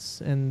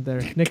Ones, and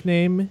their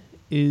nickname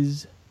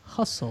is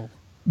Hustle.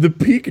 The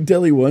Peak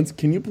Deli Ones.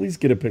 Can you please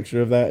get a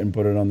picture of that and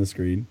put it on the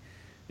screen?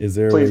 Is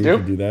there a way you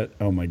can do that?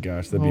 Oh my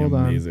gosh, that'd be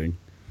amazing.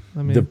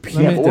 The Peak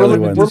Deli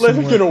Ones. We're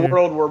living in a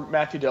world where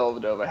Matthew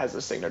Dellavedova has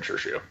a signature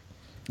shoe.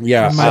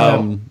 Yeah,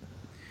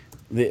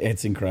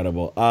 it's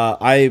incredible.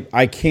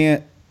 I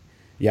can't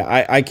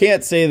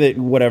say that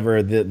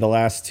whatever the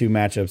last two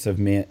matchups have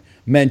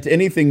meant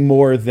anything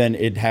more than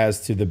it has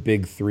to the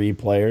big three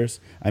players.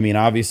 I mean,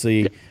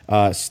 obviously,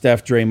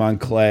 Steph, Draymond,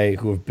 Clay,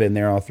 who have been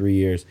there all 3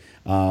 years.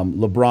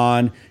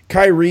 LeBron,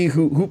 Kyrie,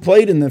 who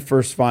played in the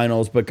first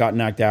finals but got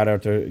knocked out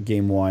after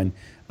game one.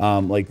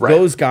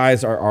 Those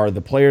guys are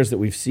the players that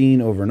we've seen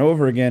over and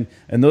over again,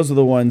 and those are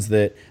the ones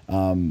that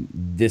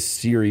this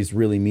series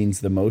really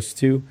means the most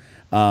to.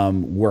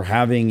 We're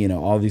having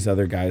all these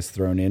other guys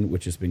thrown in,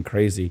 which has been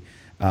crazy,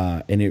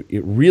 and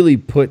it really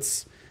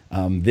puts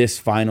this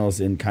finals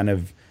in kind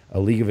of a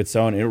league of its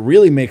own. It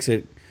really makes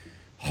it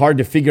hard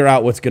to figure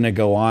out what's going to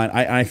go on.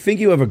 I think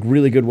you have a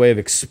really good way of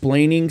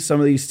explaining some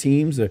of these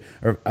teams of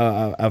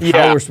how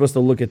we're supposed to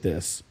look at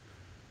this.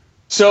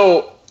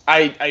 So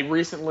I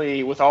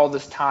recently, with all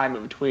this time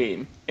in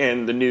between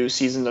in the new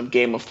season of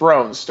Game of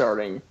Thrones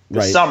starting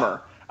this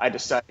summer, I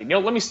decided,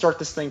 let me start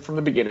this thing from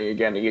the beginning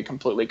again to get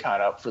completely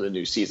caught up for the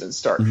new season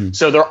start.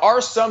 So there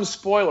are some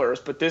spoilers,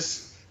 but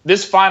this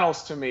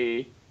finals to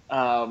me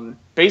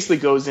basically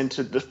goes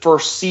into the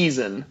first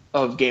season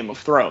of Game of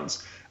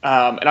Thrones.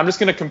 And I'm just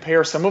going to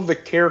compare some of the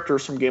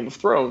characters from Game of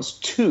Thrones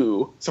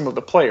to some of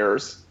the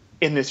players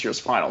in this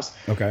year's finals.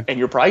 Okay. And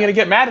you're probably going to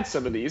get mad at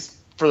some of these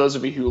for those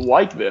of you who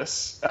like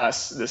this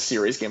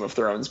series, Game of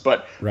Thrones.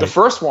 But the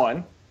first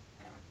one,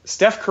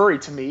 Steph Curry,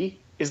 to me,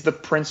 is the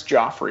Prince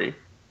Joffrey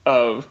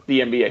of the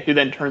NBA, who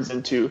then turns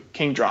into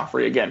King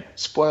Joffrey. Again,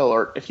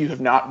 spoiler alert, if you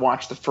have not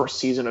watched the first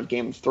season of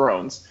Game of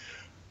Thrones,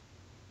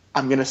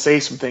 I'm going to say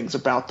some things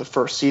about the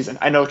first season.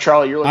 I know,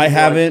 Charlie, you're looking I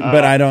haven't,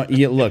 but I don't.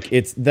 Look,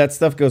 it's that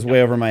stuff goes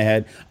way over my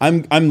head.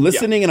 I'm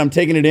listening and I'm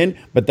taking it in,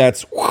 but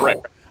that's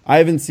I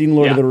haven't seen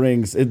Lord of the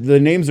Rings. The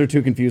names are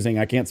too confusing.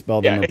 I can't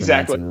spell them or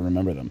pronounce them or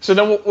remember them. So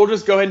then we'll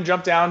just go ahead and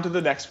jump down to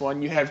the next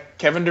one. You have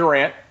Kevin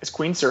Durant as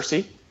Queen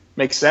Cersei.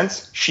 Makes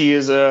sense. She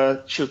is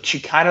she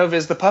kind of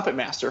is the puppet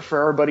master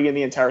for everybody in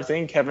the entire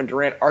thing. Kevin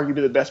Durant,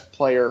 arguably the best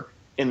player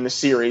in the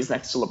series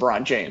next to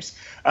LeBron James.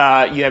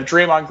 You have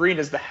Draymond Green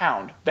as the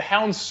Hound. The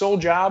Hound's sole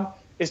job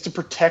is to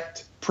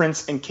protect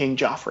Prince and King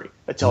Joffrey.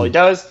 That's all he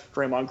does.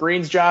 Draymond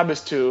Green's job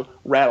is to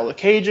rattle the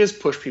cages,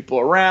 push people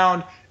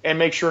around, and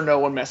make sure no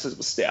one messes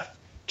with Steph.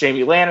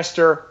 Jamie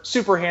Lannister,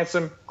 super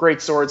handsome,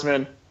 great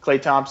swordsman. Klay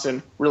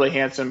Thompson, really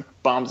handsome,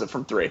 bombs it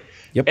from 3.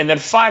 Yep. And then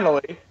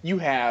finally, you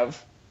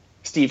have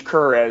Steve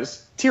Kerr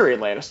as Tyrion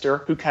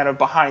Lannister, who kind of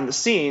behind the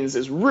scenes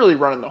is really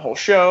running the whole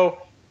show.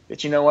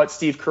 That, you know what,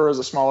 Steve Kerr is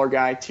a smaller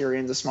guy,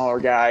 Tyrion's a smaller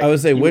guy. I would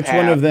say, which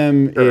one of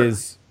them Kerr.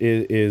 is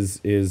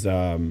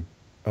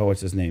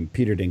what's his name?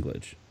 Peter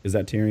Dinklage. Is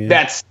that Tyrion?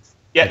 That's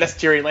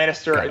Tyrion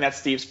Lannister, and that's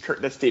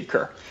Steve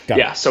Kerr. Got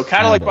it. So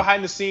kind of like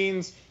behind the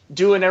scenes,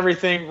 doing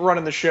everything,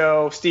 running the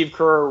show. Steve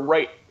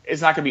Kerr is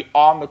not going to be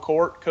on the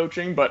court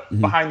coaching, but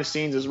behind the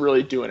scenes is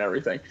really doing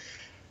everything.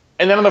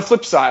 And then on the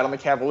flip side, on the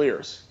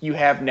Cavaliers, you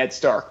have Ned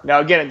Stark. Now,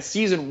 again, in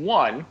season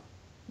 1,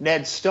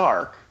 Ned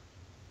Stark,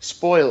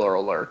 spoiler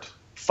alert,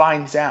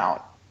 finds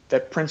out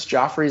that Prince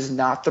Joffrey is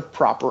not the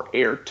proper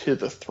heir to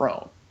the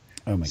throne.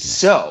 Oh my God.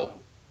 So,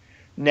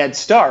 Ned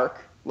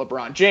Stark,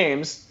 LeBron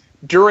James,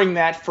 during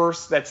that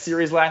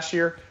series last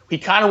year, he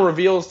kind of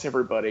reveals to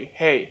everybody,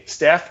 hey,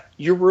 Steph,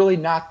 you're really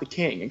not the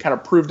king, and kind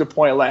of proved a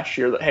point last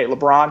year that, hey,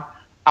 LeBron,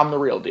 I'm the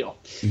real deal.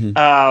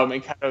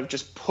 And kind of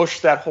just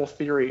pushed that whole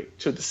theory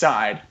to the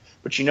side.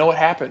 But you know what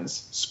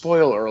happens?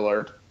 Spoiler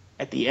alert.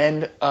 At the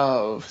end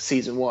of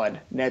season 1,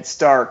 Ned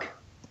Stark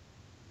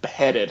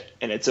beheaded,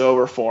 and it's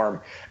over for him.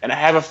 And I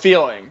have a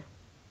feeling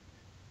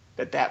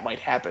that might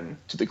happen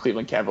to the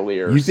Cleveland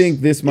Cavaliers. You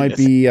think this might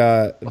be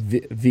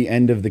the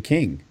end of the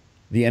king,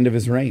 the end of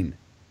his reign?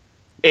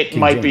 It King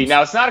might James. be.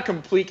 Now, it's not a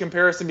complete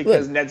comparison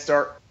because Ned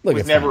Stark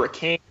was never a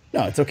king.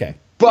 No, it's okay.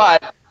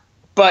 But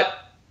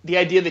the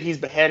idea that he's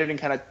beheaded and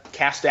kind of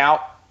cast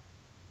out,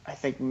 I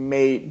think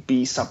may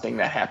be something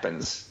that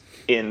happens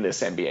in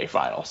this NBA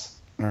Finals.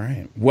 All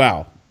right.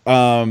 Wow.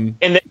 And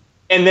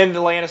then the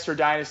Lannister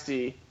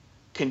dynasty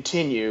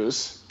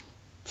continues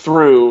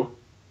through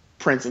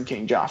Prince and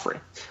King Joffrey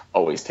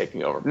always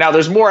taking over. Now,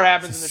 there's more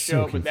happens in the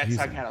show, but that's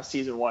how kind of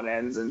season 1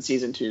 ends and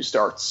season 2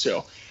 starts.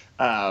 So,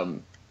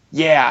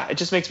 it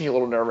just makes me a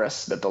little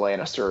nervous that the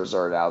Lannisters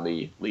are now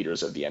the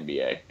leaders of the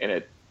NBA,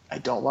 and I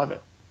don't love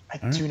it.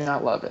 I do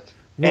not love it.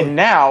 Well, and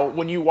now,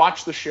 when you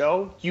watch the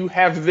show, you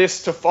have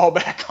this to fall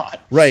back on.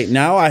 Right.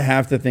 Now I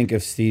have to think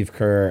of Steve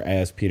Kerr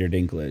as Peter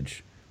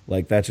Dinklage.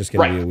 Like, that's just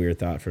going to be a weird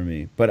thought for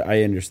me. But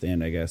I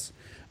understand, I guess.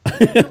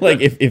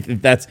 Like,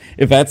 if that's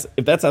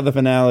how the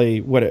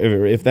finale,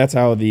 whatever, if that's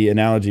how the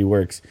analogy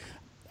works,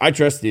 I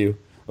trust you.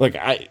 Like,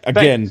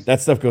 that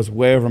stuff goes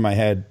way over my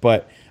head.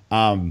 But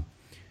the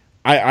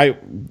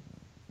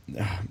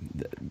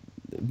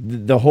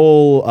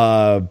whole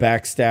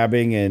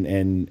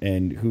backstabbing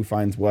and who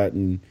finds what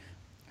and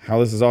how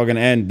this is all going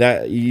to end,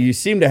 that you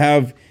seem to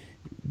have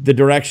the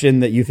direction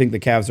that you think the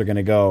Cavs are going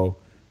to go,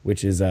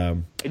 which is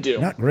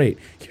not great.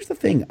 Here's the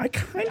thing. I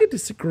kind of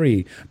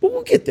disagree, but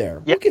we'll get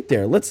there. We'll get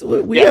there.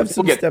 We have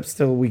some steps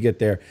till we get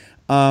there.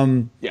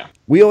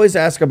 We always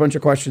ask a bunch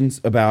of questions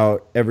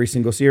about every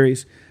single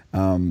series.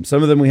 Some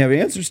of them we have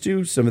answers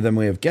to. Some of them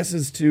we have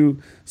guesses to.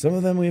 Some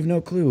of them we have no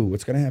clue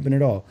what's going to happen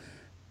at all.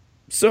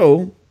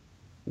 So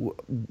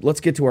let's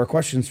get to our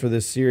questions for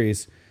this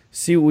series,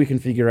 see what we can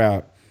figure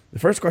out. The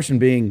first question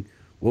being,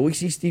 will we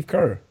see Steve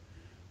Kerr?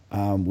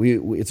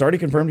 It's already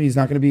confirmed he's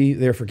not going to be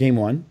there for Game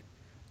 1.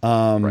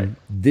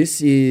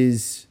 This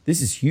is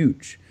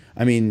huge.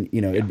 I mean,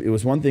 it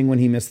was one thing when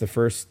he missed the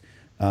first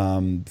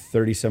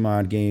 30 some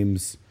odd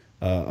games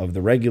of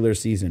the regular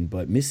season,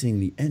 but missing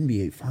the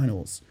NBA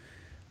Finals.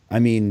 I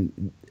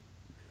mean,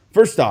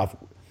 first off,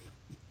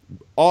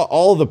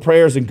 all the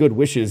prayers and good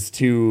wishes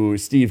to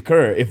Steve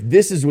Kerr. If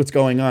this is what's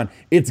going on,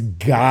 it's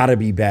gotta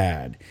be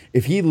bad.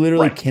 If he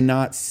literally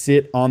cannot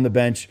sit on the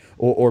bench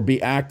or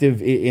be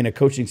active in a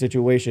coaching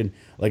situation,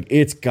 like,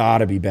 it's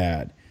gotta be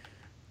bad.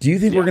 Do you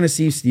think we're going to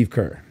see Steve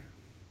Kerr?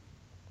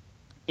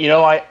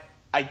 I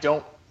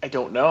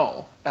don't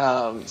know.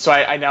 So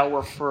I now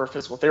work for a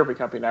physical therapy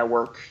company, and I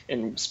work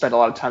and spend a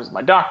lot of time with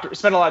my doctor,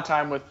 spend a lot of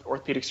time with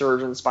orthopedic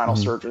surgeons, spinal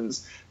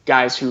surgeons,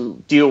 guys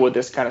who deal with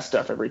this kind of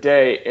stuff every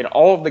day. And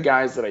all of the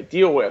guys that I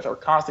deal with are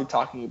constantly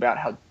talking about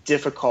how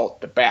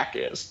difficult the back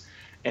is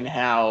and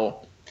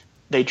how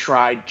they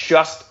try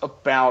just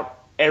about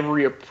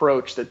every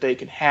approach that they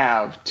can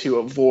have to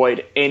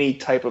avoid any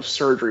type of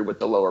surgery with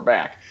the lower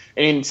back.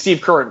 I mean,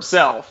 Steve Kerr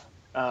himself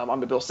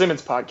on the Bill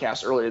Simmons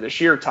podcast earlier this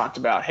year talked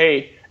about,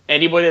 hey,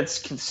 anybody that's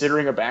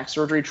considering a back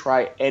surgery,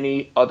 try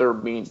any other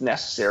means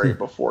necessary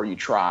before you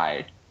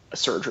try a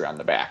surgery on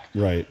the back.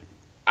 Right.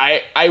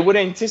 I would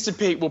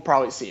anticipate we'll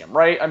probably see him,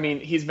 right? I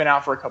mean, he's been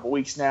out for a couple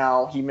weeks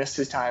now. He missed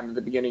his time at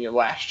the beginning of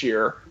last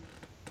year.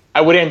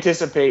 I would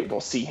anticipate we'll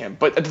see him.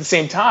 But at the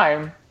same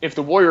time, if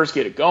the Warriors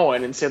get it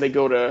going and say they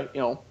go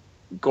to,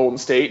 Golden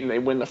State and they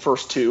win the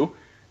first 2,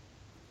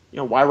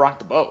 why rock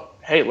the boat?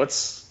 Hey,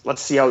 let's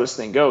see how this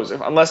thing goes.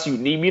 Unless you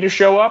need me to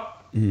show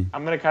up, I'm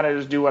going to kind of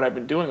just do what I've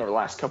been doing over the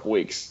last couple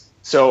weeks.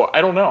 So I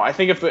don't know. I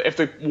think if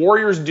the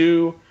Warriors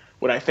do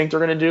what I think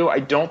they're going to do, I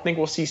don't think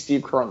we'll see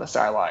Steve Kerr on the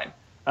sideline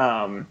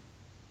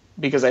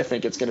because I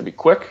think it's going to be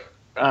quick.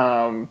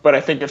 But I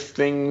think if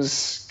things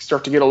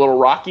start to get a little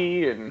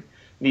rocky and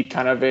need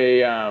kind of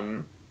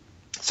a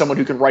someone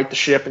who can right the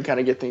ship and kind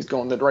of get things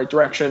going in the right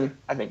direction,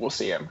 I think we'll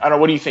see him. I don't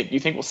know. What do you think? Do you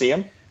think we'll see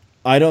him?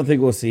 I don't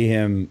think we'll see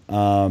him,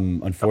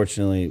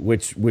 unfortunately,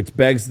 which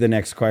begs the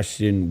next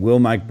question. Will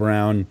Mike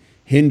Brown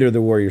hinder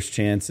the Warriors'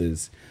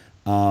 chances?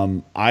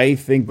 I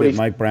think that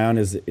Mike Brown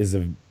is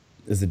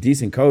a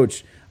decent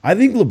coach. I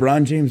think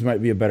LeBron James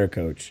might be a better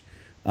coach.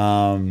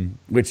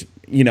 Which,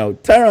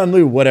 Tyronn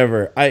Lue,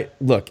 whatever.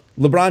 Look,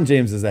 LeBron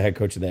James is the head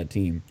coach of that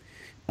team.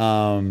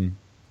 And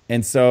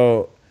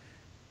so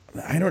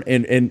I don't,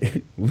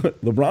 and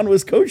LeBron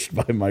was coached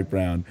by Mike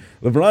Brown.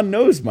 LeBron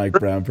knows Mike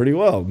Brown pretty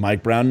well.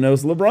 Mike Brown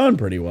knows LeBron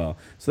pretty well.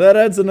 So that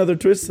adds another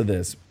twist to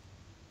this.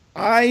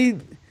 I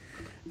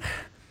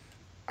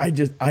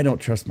don't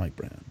trust Mike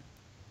Brown.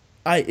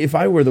 If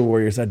I were the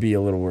Warriors, I'd be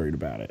a little worried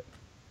about it.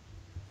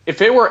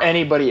 If it were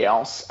anybody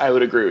else, I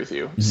would agree with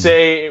you. Mm-hmm.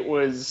 Say it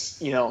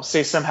was,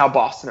 say somehow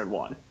Boston had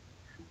won.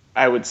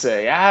 I would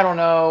say, I don't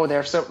know.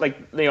 They're so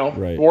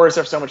right. Warriors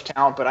have so much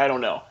talent, but I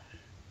don't know.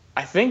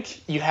 I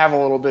think you have a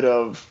little bit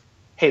of,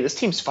 hey, this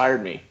team's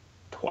fired me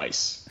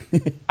twice.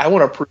 I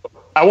want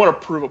to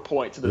prove a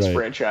point to this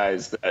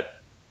franchise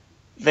that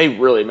they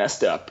really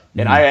messed up,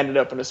 and I ended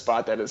up in a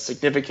spot that is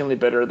significantly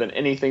better than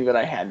anything that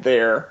I had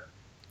there.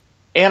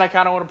 And I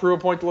kind of want to prove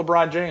a point to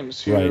LeBron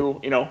James,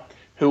 who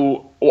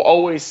who will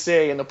always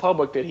say in the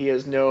public that he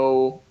has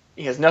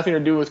nothing to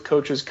do with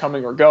coaches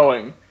coming or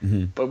going.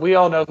 Mm-hmm. But we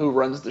all know who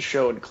runs the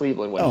show in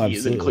Cleveland when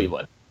he's in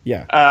Cleveland.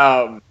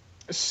 Yeah.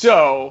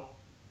 So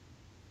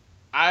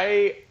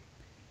I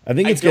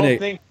think I don't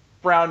think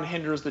Brown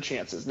hinders the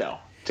chances. No,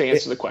 to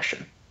answer the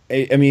question.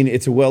 I mean,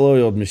 it's a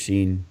well-oiled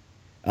machine.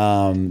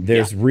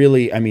 There's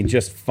really,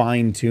 just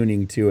fine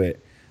tuning to it.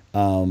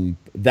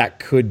 That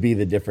could be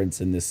the difference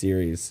in this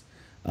series.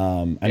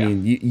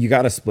 Mean, you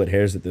got to split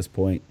hairs at this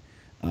point.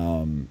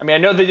 I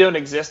know they don't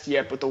exist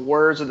yet, but the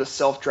Warriors are the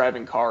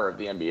self-driving car of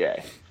the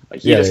NBA.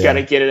 Like you just got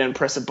to get it and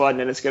press a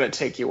button, and it's going to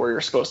take you where you're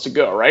supposed to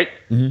go, right?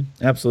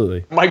 Mm-hmm.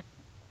 Absolutely. Mike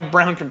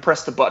Brown can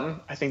press the button.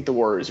 I think the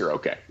Warriors are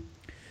okay.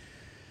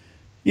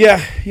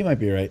 Yeah, you might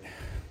be right.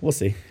 We'll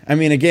see.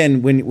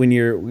 Again, when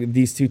you're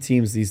these two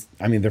teams,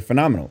 they're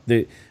phenomenal.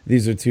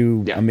 These are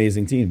two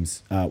amazing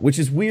teams, which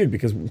is weird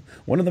because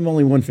one of them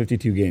only won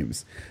 52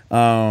 games.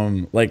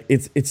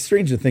 It's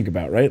strange to think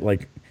about, right?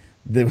 Like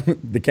the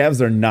Cavs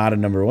are not a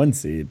number one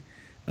seed,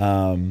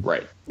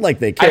 right? Like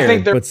they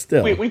care, but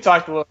still. We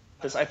talked about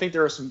this. I think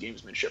there was some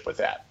gamesmanship with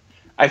that.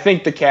 I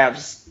think the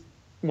Cavs,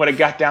 when it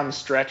got down the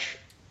stretch,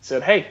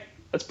 said, "Hey,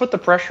 let's put the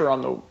pressure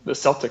on the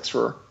Celtics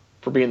for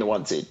being the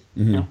one seed.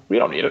 Mm-hmm. We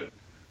don't need it.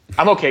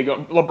 I'm okay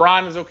going.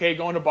 LeBron is okay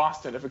going to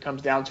Boston if it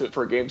comes down to it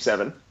for a Game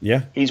 7.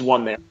 Yeah, he's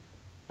won there.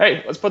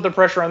 Hey, let's put the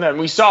pressure on them.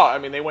 We saw.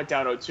 They went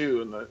down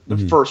 0-2 in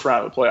the first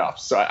round of the playoffs.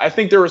 So I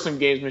think there was some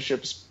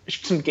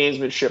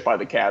gamesmanship by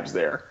the Cavs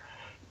there.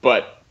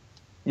 But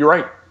you're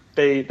right.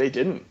 They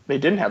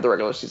didn't have the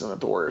regular season that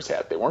the Warriors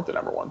had. They weren't the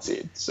number one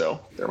seed. So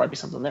there might be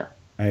something there.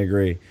 I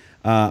agree.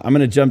 I'm going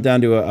to jump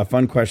down to a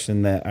fun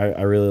question that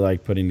I really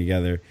like putting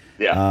together.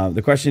 Yeah.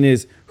 The question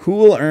is, who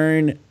will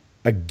earn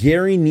a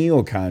Gary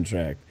Neal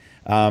contract?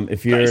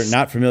 If you're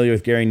not familiar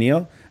with Gary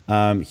Neal,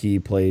 he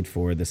played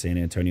for the San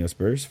Antonio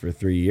Spurs for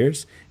 3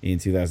 years in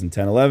 2010-11,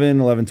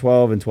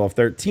 11-12, and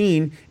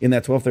 12-13. In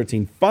that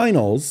 12-13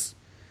 finals,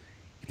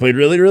 he played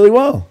really, really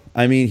well.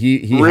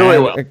 He really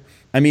well.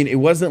 It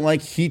wasn't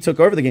like he took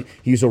over the game.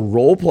 He's a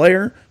role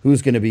player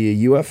who's going to be a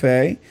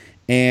UFA,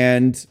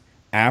 and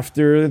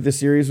after the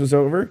series was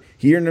over,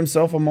 he earned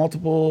himself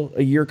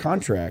a year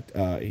contract.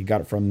 He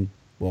got it from,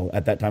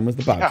 at that time was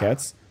the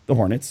Bobcats, the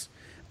Hornets.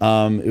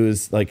 It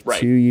was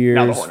 2 years,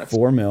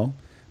 $4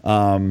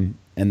 million.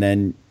 And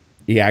then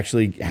he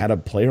actually had a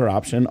player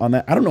option on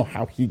that. I don't know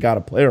how he got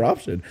a player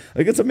option.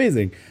 It's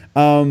amazing.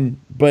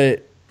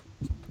 But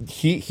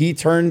he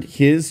turned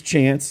his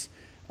chance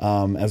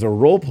as a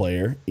role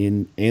player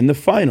in the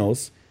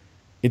finals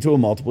into a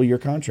multiple year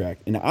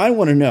contract. And I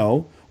want to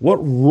know, what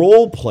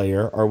role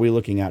player are we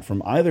looking at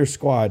from either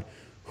squad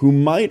who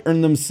might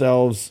earn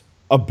themselves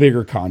a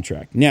bigger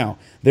contract? Now,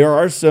 there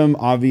are some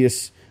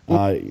obvious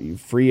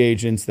free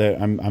agents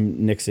that I'm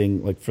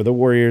nixing. Like for the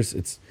Warriors,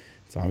 it's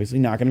obviously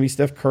not going to be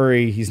Steph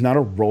Curry. He's not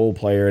a role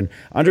player. And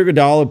Andre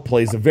Iguodala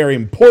plays a very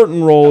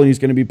important role, and he's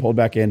going to be pulled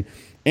back in.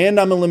 And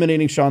I'm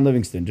eliminating Sean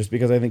Livingston just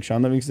because I think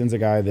Sean Livingston's a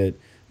guy that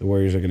the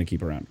Warriors are going to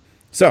keep around.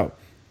 So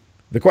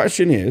the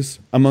question is,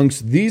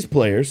 amongst these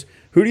players,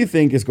 who do you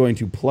think is going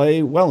to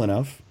play well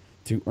enough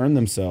to earn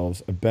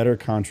themselves a better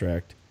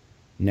contract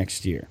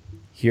next year?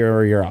 Here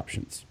are your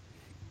options.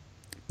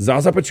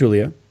 Zaza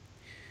Pachulia,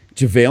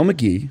 JaVale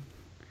McGee,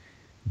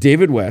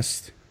 David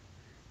West,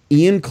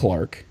 Ian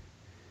Clark.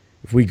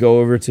 If we go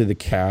over to the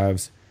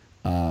Cavs,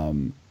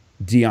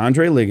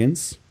 DeAndre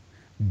Liggins,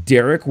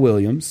 Derek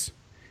Williams,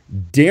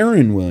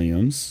 Darren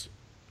Williams,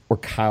 or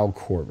Kyle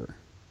Korver.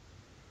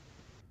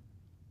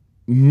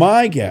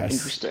 My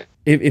guess,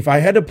 if I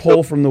had to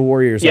pull from the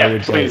Warriors, I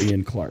would go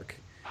Ian Clark.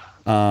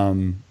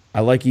 I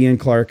like Ian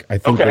Clark. I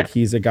think that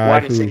he's a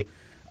guy who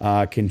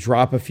can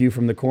drop a few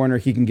from the corner.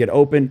 He can get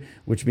open,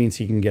 which means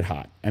he can get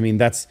hot.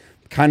 That's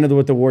kind of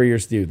what the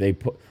Warriors do.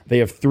 They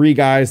have 3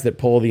 guys that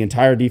pull the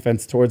entire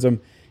defense towards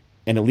them,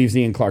 and it leaves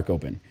Ian Clark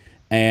open.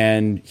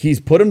 And he's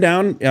put him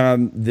down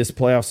this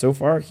playoff so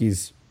far.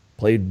 He's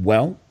played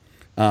well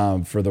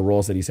for the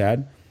roles that he's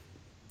had.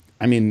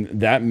 I mean,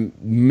 that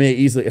may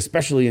easily,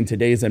 especially in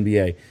today's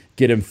NBA,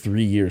 get him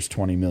 3 years,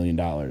 $20 million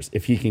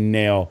if he can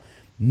nail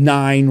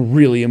 9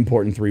 really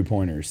important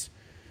three-pointers,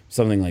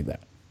 something like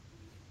that.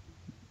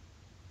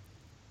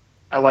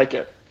 I like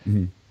it.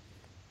 Mm-hmm.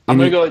 I'm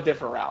going to go a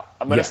different route.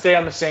 I'm going to stay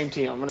on the same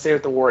team. I'm going to stay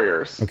with the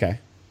Warriors. Okay.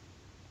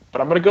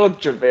 But I'm going to go with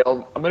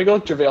JaVale. I'm going to go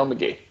with JaVale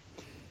McGee.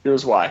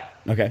 Here's why.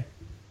 Okay.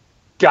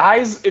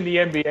 Guys in the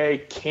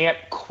NBA can't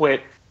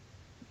quit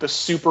the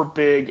super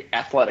big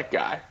athletic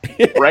guy,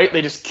 right?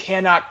 They just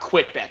cannot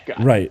quit that guy.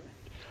 Right.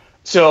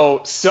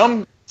 So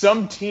some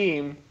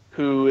team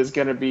who is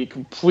going to be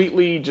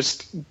completely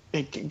just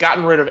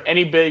gotten rid of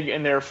any big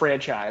in their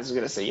franchise is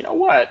going to say, you know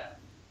what?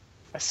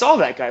 I saw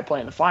that guy play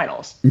in the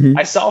finals. Mm-hmm.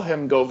 I saw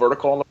him go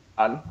vertical on the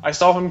run. I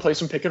saw him play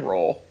some pick and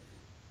roll.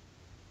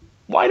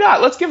 Why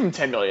not? Let's give him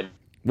 $10 million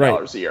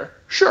a year.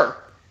 Sure.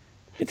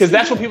 Because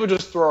that's what people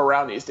just throw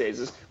around these days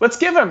is let's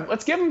give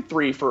him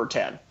 3 for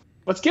 10.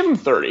 Let's give him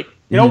 30.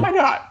 You know, why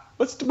not?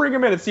 Let's bring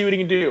him in and see what he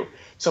can do.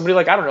 Somebody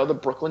like, I don't know, the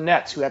Brooklyn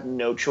Nets who have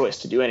no choice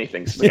to do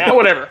anything. So it's like,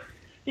 whatever.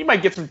 He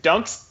might get some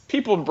dunks.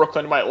 People in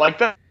Brooklyn might like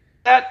that.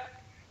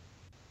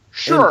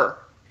 Sure.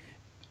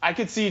 I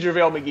could see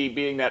JaVale McGee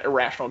being that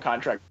irrational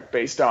contract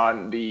based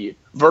on the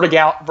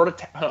verticality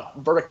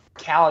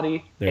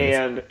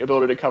and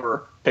ability to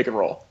cover pick and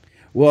roll.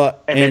 Well,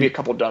 and maybe a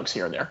couple dunks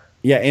here and there.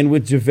 Yeah, and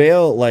with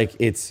JaVale, like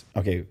it's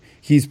okay.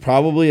 He's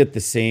probably at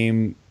the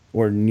same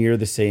or near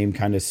the same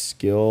kind of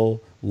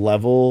skill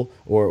level,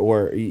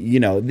 or you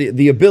know,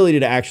 the ability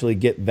to actually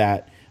get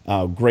that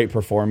great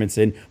performance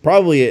in,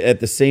 probably at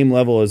the same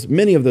level as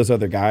many of those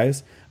other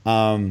guys.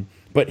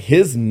 But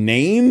his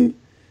name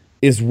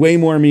is way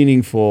more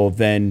meaningful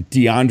than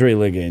DeAndre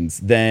Liggins,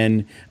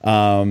 than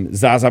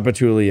Zaza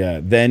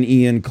Pachulia, than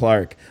Ian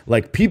Clark.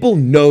 Like, people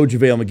know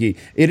JaVale McGee.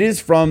 It is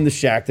from the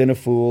Shaqtin' a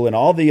Fool and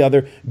all the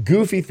other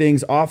goofy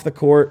things off the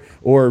court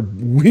or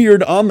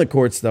weird on the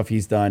court stuff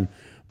he's done.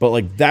 But,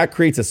 like, that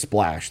creates a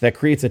splash. That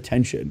creates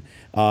attention.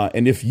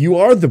 And if you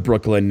are the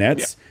Brooklyn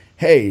Nets,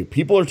 hey,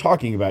 people are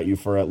talking about you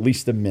for at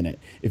least a minute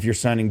if you're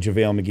signing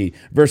JaVale McGee.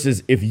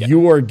 Versus if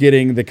you are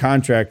getting the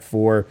contract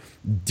for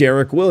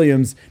Derek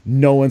Williams,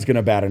 no one's going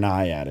to bat an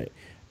eye at it.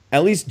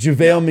 At least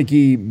JaVale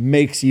McGee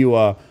makes you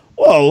well,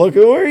 look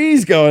at where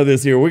he's going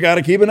this year. We got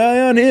to keep an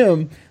eye on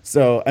him.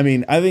 So, I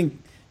mean, I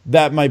think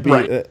that might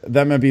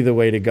be the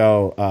way to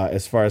go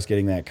as far as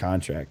getting that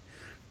contract.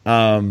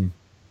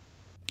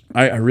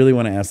 I really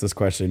want to ask this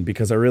question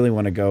because I really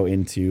want to go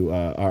into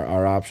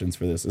our options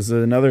for this. This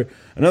is another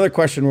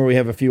question where we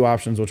have a few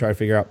options. We'll try to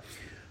figure out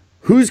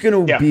who's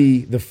going to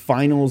be the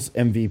finals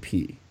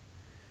MVP.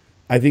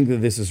 I think that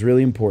this is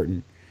really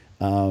important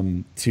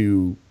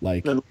to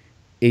like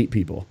 8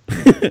 people.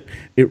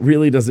 It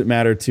really doesn't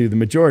matter to the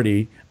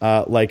majority.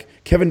 Like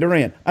Kevin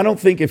Durant, I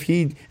don't think if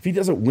he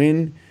doesn't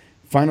win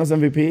finals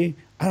MVP,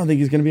 I don't think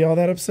he's going to be all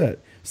that upset.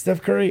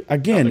 Steph Curry,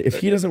 again, if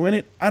he doesn't win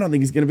it, I don't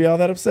think he's going to be all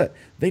that upset.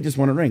 They just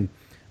won a ring.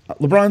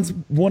 LeBron's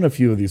won a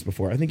few of these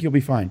before. I think he'll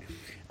be fine.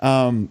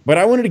 But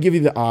I wanted to give you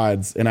the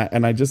odds, and I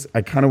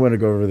kind of want to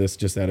go over this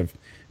just out of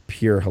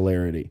pure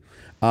hilarity.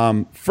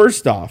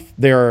 First off,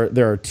 there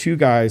are 2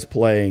 guys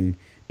playing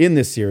in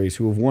this series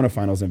who have won a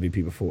Finals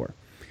MVP before,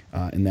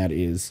 and that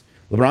is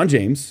LeBron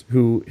James,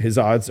 who his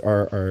odds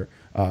are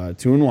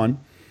 2-1.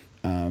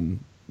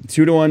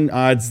 2-1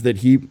 odds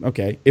that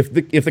if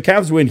the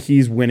Cavs win,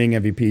 he's winning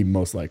MVP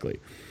most likely.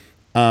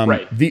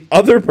 The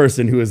other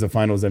person who is a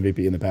Finals MVP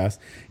in the past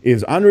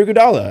is Andre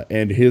Iguodala,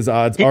 and his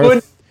odds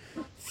are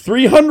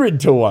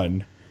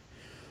 300-1.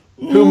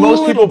 Who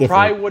most people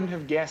probably wouldn't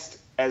have guessed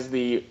as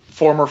the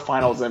former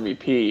Finals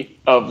MVP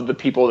of the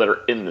people that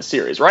are in the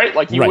series, right?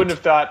 Like you wouldn't have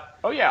thought,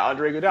 oh yeah,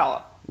 Andre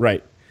Iguodala.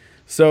 Right.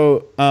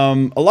 So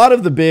a lot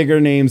of the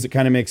bigger names, it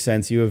kind of makes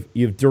sense. You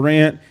have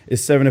Durant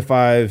is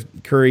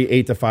 7-5, Curry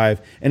 8-5,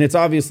 and it's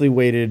obviously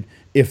weighted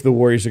if the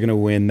Warriors are going to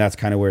win. That's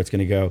kind of where it's going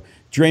to go.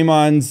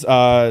 Draymond's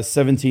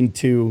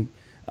 17-2,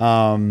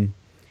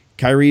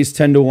 Kyrie's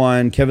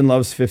 10-1, Kevin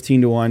Love's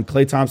 15-1,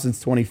 Klay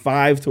Thompson's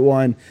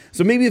 25-1.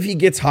 So maybe if he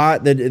gets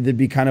hot, that'd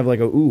be kind of like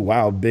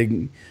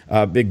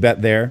big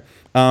bet there.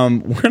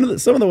 Some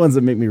of the ones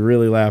that make me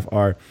really laugh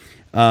are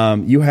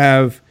you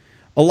have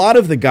a lot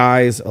of the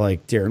guys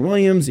like Darren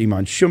Williams,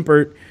 Iman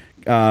Shumpert,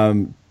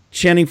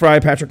 Channing Frye,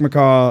 Patrick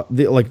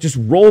McCaw, just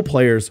role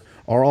players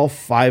are all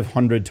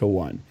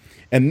 500-1.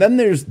 And then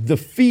there's the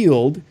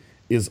field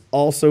is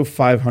also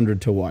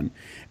 500-1.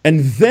 And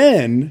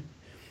then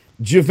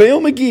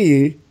JaVale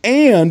McGee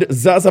and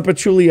Zaza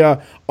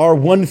Pachulia are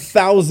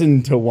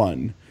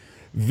 1,000-1.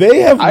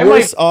 They have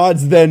worse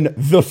odds than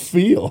the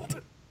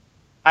field.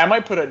 I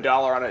might put $1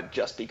 on it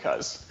just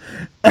because.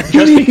 Just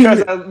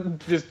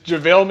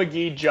JaVale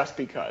McGee, just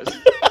because.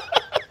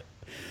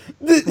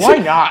 Why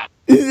not?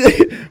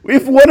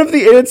 If one of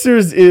the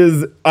answers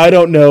is I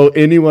don't know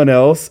anyone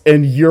else,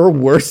 and you're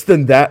worse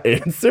than that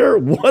answer,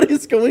 what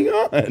is going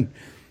on?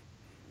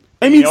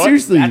 I mean,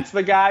 seriously, that's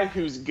the guy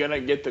who's gonna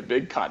get the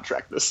big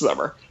contract this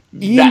summer.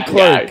 Ian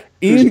Clark, guy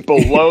who's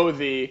below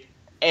the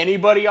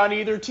anybody on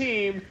either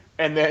team,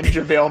 and then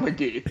JaVale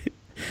McGee.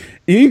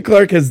 Ian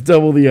Clark has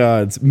double the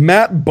odds.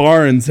 Matt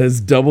Barnes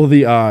has double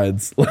the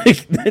odds.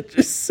 Like, that's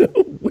just so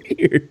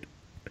weird.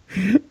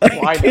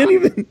 Why not?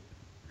 Even.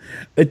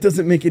 It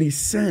doesn't make any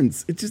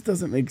sense. It just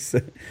doesn't make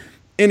sense.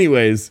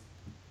 Anyways,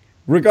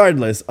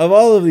 regardless of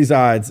all of these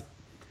odds,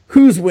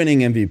 who's winning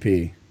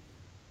MVP?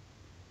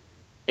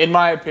 In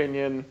my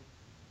opinion,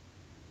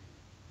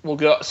 we'll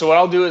go. So what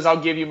I'll do is I'll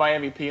give you my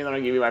MVP and then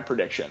I'll give you my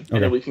prediction,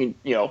 and then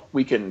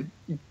we can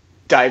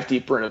dive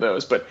deeper into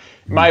those. But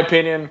in my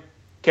opinion,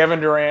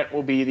 Kevin Durant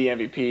will be the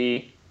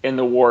MVP, and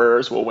the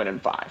Warriors will win in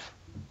 5.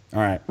 All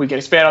right. We can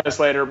expand on this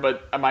later,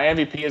 but my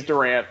MVP is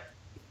Durant,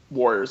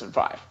 Warriors in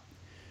 5.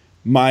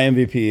 My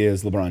MVP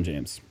is LeBron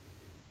James,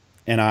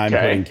 and I'm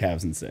putting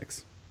Cavs in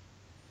 6.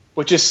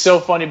 Which is so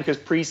funny because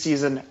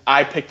preseason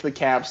I picked the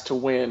Cavs to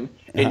win,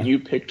 and you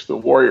picked the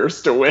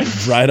Warriors to win.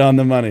 Right on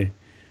the money.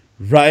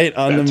 Right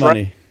on the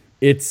money.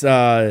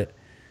 Right.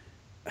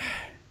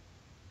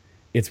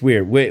 It's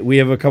weird. We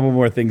have a couple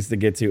more things to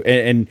get to,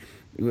 and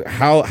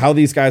how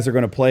these guys are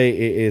going to play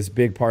is a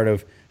big part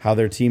of how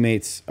their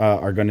teammates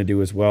are going to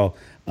do as well.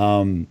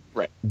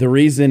 Right. The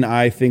reason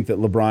I think that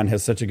LeBron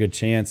has such a good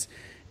chance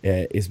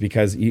is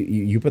because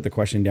you put the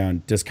question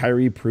down, does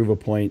Kyrie prove a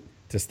point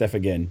to Steph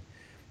again?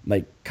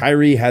 Like,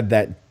 Kyrie had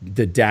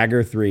the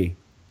dagger 3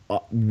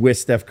 with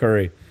Steph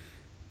Curry,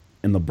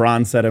 and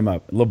LeBron set him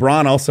up.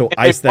 LeBron also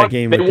iced that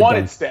game. They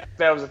wanted Steph.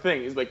 That was the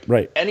thing. It's like,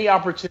 right. Any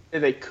opportunity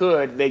they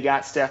could, they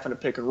got Steph in a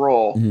pick and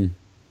roll to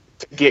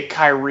get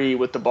Kyrie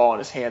with the ball in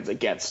his hands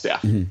against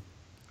Steph. Mm-hmm.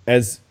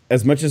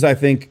 As much as I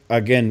think,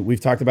 again,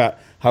 we've talked about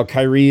how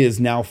Kyrie is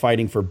now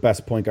fighting for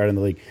best point guard in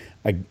the league.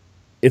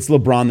 It's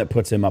LeBron that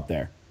puts him up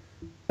there.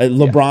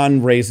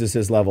 LeBron raises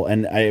his level,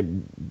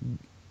 and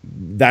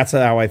that's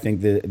how I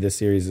think this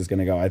series is going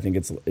to go. I think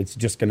it's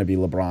just going to be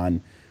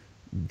LeBron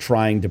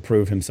trying to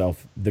prove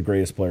himself the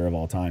greatest player of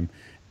all time,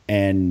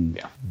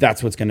 and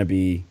that's what's going to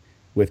be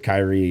with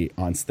Kyrie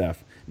on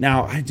Steph.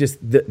 Now,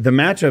 the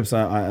matchups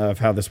of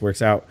how this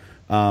works out,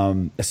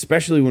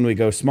 especially when we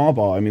go small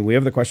ball. I mean, we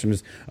have the question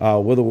is,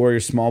 will the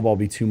Warriors small ball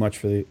be too much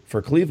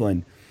for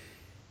Cleveland?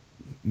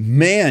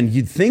 Man,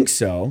 you'd think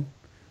so,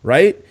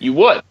 right? You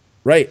would.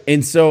 Right,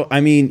 and so, I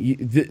mean,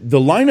 the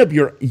lineup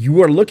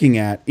you are looking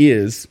at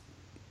is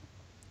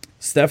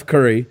Steph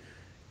Curry,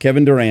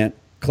 Kevin Durant,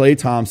 Klay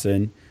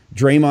Thompson,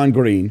 Draymond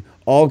Green,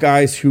 all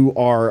guys who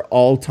are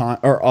all-time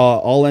or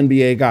all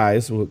NBA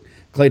guys.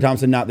 Klay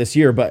Thompson not this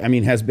year, but I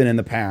mean has been in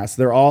the past.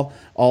 They're all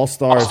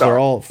all-stars. They're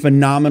all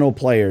phenomenal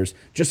players,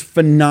 just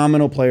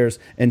phenomenal players,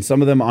 and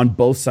some of them on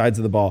both sides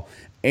of the ball.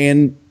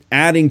 And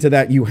adding to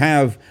that, you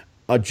have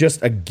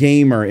just a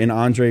gamer in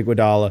Andre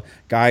Iguodala,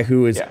 guy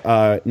who is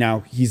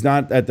now he's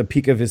not at the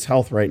peak of his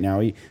health right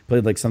now. He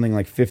played something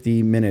like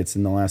 50 minutes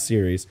in the last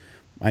series.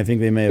 I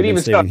think they may have been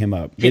saving him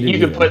up. You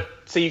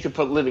could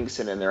put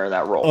Livingston in there in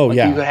that role. Oh,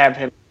 you could have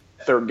him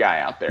third guy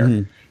out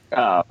there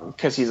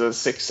because he's a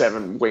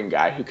 6'7" wing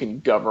guy who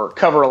can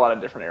cover a lot of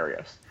different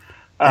areas.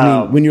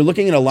 I mean, when you're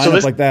looking at a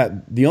lineup like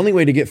that, the only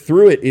way to get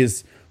through it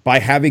is by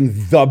having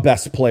the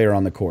best player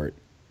on the court.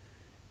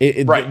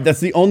 Right.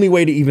 That's the only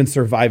way to even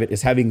survive it,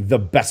 is having the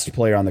best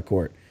player on the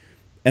court.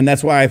 And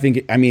that's why I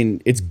think,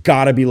 it's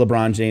got to be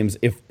LeBron James.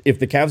 If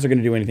the Cavs are going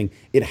to do anything,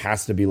 it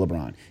has to be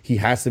LeBron. He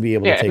has to be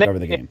able to take over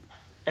the game.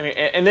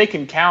 And they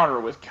can counter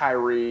with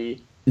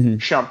Kyrie,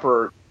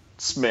 Shumpert,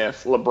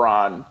 Smith,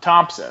 LeBron,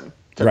 Thompson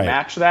to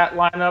match that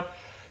lineup.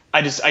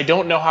 I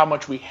don't know how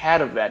much we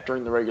had of that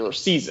during the regular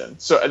season.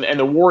 So and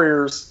the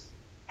Warriors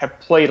have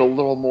played a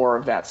little more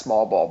of that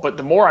small ball. But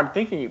the more I'm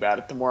thinking about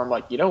it, the more I'm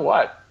like, you know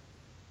what?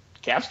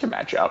 Cavs can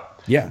match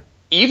up. Yeah.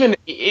 Even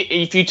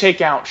if you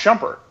take out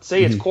Shumpert,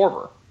 say it's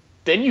Korver,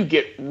 then you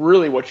get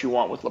really what you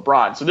want with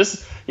LeBron. So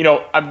this,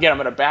 again, I'm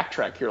going to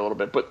backtrack here a little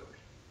bit,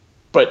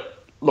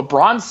 but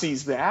LeBron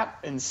sees that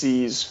and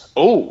sees,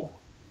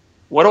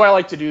 what do I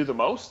like to do the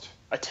most?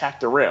 Attack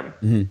the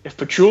rim. If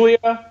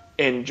Pachulia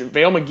and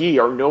JaVale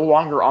McGee are no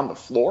longer on the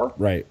floor,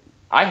 right,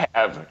 I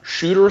have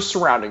shooters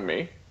surrounding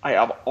me. I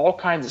have all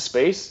kinds of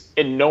space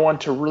and no one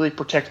to really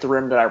protect the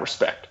rim that I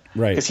respect.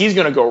 Right. Because he's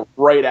going to go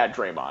right at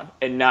Draymond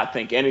and not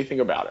think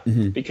anything about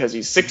it. Because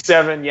he's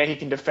 6'7". Yeah, he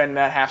can defend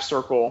that half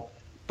circle,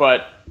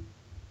 but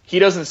he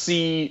doesn't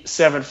see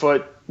 7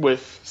 foot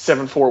with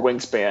 7'4"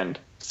 wingspan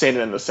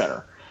standing in the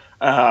center.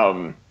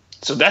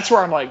 So that's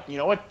where I'm like, you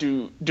know what?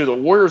 Do the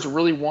Warriors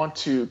really want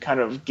to kind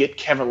of get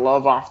Kevin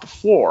Love off the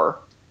floor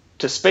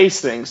to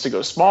space things to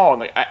go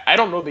small? And I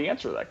don't know the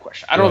answer to that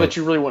question. I don't know that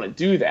you really want to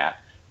do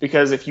that,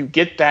 because if you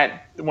get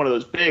one of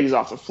those bigs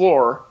off the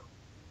floor,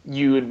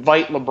 you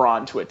invite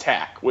LeBron to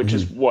attack, which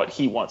is what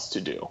he wants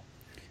to do.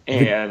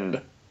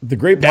 And the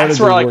great part of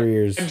the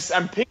Warriors,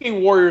 I'm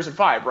picking Warriors in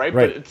 5, right?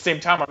 But at the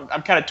same time,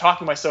 I'm kind of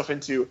talking myself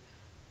into,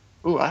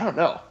 I don't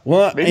know.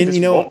 Well, maybe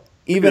and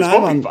even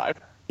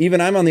even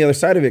I'm on the other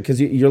side of it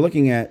because you're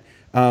looking at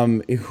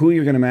who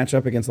you're going to match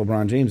up against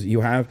LeBron James.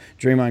 You have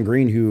Draymond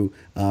Green, who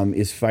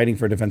is fighting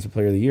for Defensive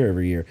Player of the Year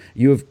every year.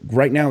 You have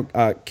right now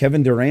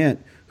Kevin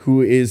Durant,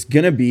 who is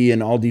going to be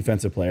an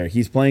all-defensive player.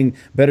 He's playing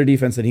better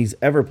defense than he's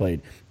ever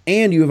played.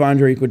 And you have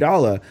Andre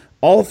Iguodala,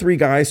 all three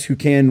guys who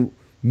can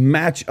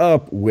match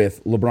up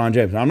with LeBron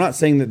James. Now, I'm not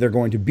saying that they're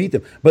going to beat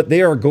them, but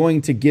they are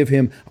going to give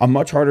him a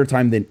much harder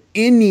time than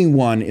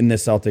anyone in the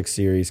Celtics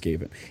series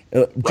gave him.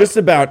 Just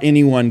about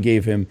anyone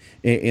gave him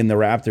in the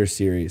Raptors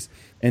series.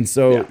 And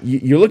so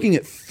you're looking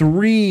at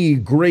three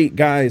great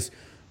guys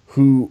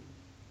who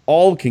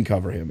all can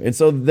cover him. And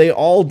so they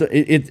all,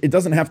 it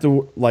doesn't have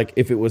to, like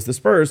if it was the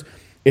Spurs,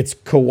 it's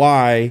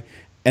Kawhi,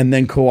 and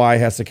then Kawhi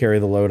has to carry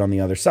the load on the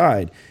other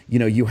side. You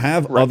know, you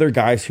have other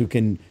guys who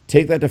can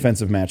take that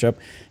defensive matchup.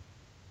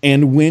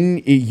 And when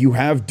you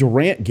have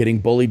Durant getting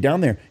bullied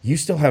down there, you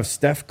still have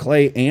Steph,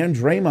 Clay, and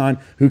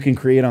Draymond who can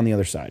create on the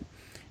other side.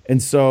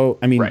 And so,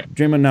 I mean,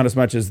 Draymond not as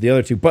much as the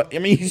other two, but I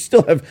mean, you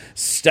still have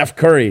Steph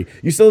Curry.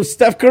 You still have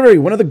Steph Curry,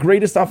 one of the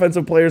greatest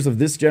offensive players of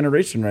this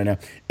generation right now.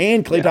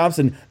 And Klay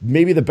Thompson,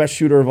 maybe the best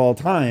shooter of all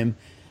time.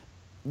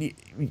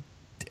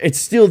 It's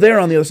still there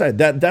on the other side.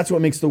 That's what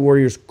makes the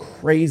Warriors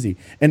crazy.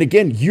 And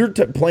again, you're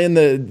playing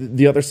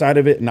the other side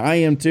of it, and I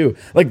am too.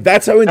 Like,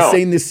 that's how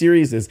insane this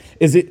series is.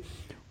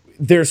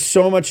 There's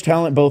so much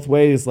talent both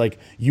ways. Like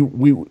we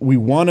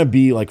want to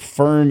be like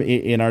firm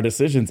in our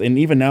decisions, and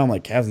even now I'm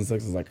like Cavs and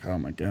 6 is like, oh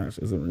my gosh,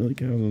 is it really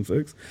Cavs and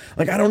 6?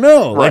 Like, I don't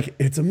know. Like,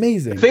 it's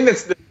amazing.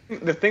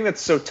 The thing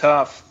that's so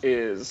tough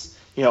is,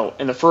 you know,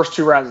 in the first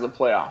two rounds of the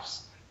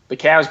playoffs, the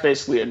Cavs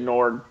basically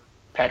ignored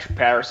Patrick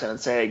Patterson and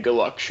say, hey, good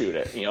luck, shoot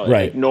it. You know,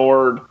 they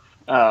ignored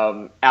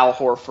Al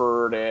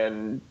Horford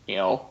and, you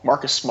know,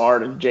 Marcus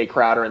Smart and Jay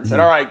Crowder and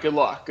said, all right, good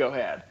luck, go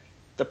ahead.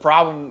 The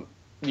problem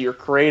you're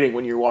creating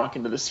when you walk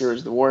into the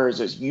series of the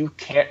Warriors is you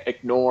can't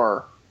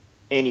ignore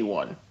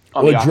anyone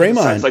on the offensive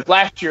side. Like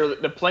last year,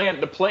 the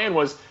plan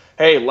was,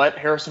 hey, let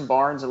Harrison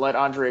Barnes and let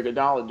Andre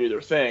Iguodala do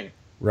their thing.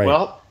 Right.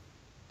 Well,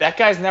 that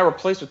guy's now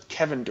replaced with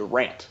Kevin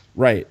Durant.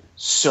 Right.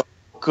 So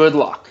good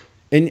luck.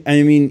 And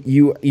I mean,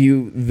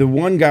 you the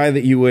one guy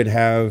that you would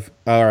have,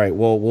 all right,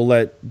 well, we'll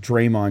let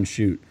Draymond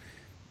shoot.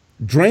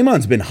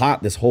 Draymond's been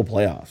hot this whole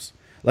playoffs.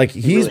 Like,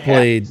 he's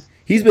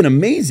been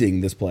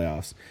amazing this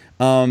playoffs.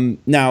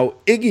 Now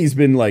Iggy's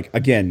been, like,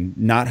 again,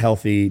 not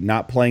healthy,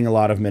 not playing a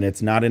lot of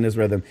minutes, not in his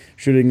rhythm,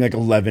 shooting like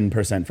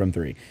 11% from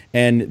three.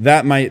 And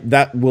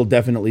that will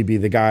definitely be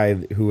the guy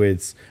who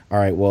it's, all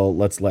right, well,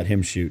 let's let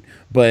him shoot.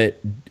 But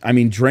I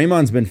mean,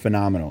 Draymond's been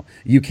phenomenal.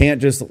 You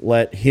can't just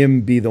let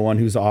him be the one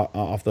who's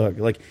off the hook.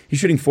 Like, he's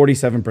shooting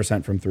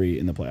 47% from three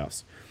in the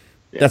playoffs.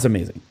 Yeah. That's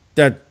amazing.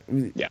 That's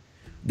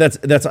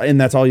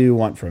all you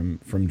want from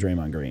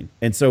Draymond Green.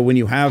 And so when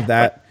you have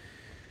that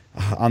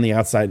on the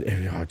outside,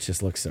 it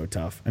just looks so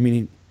tough. I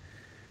mean,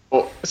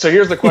 so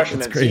here's the question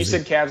then. Crazy. So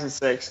you said Cavs and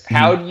 6.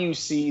 How do you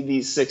see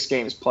these 6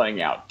 games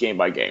playing out game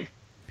by game?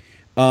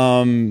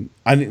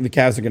 I think the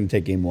Cavs are going to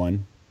take game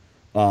 1.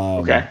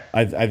 Okay.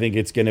 I think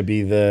it's going to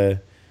be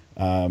the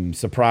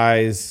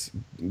surprise,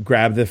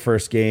 grab the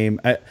first game.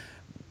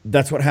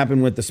 That's what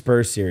happened with the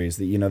Spurs series.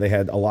 That, you know, they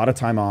had a lot of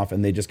time off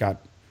and they just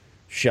got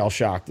shell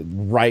shocked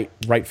right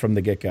from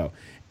the get-go.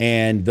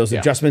 And those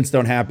adjustments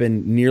don't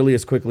happen nearly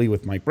as quickly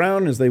with Mike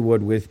Brown as they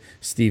would with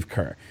Steve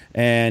Kerr.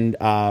 And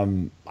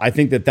I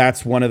think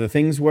that's one of the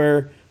things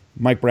where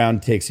Mike Brown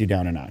takes you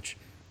down a notch.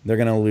 They're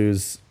going to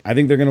lose. I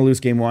think they're going to lose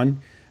game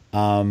 1.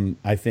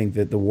 I think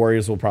that the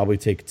Warriors will probably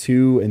take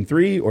 2 and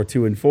 3 or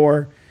 2 and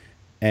 4,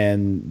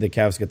 and the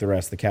Cavs get the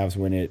rest. The Cavs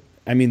win it.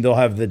 I mean, they'll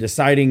have the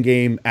deciding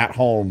game at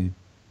home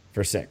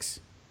for 6.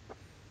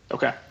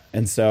 Okay.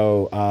 And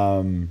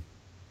so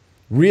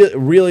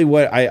really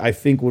what I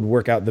think would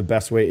work out the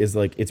best way is,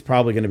 like, it's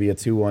probably going to be a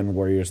 2-1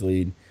 Warriors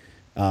lead.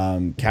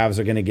 Cavs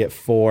are going to get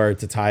 4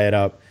 to tie it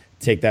up,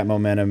 take that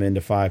momentum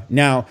into 5.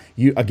 Now,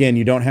 you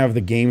don't have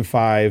the game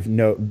 5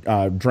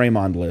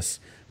 Draymond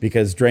list,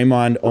 because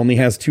Draymond only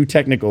has 2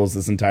 technicals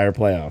this entire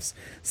playoffs.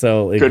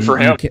 So good for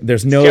him.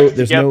 There's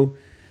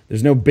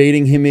no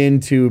baiting him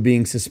into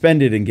being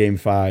suspended in game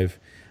 5.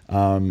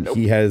 Nope.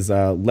 He has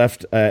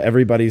left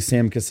everybody's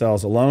Sam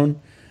Cassell's alone.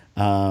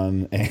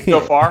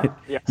 So far,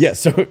 yeah.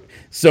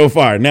 So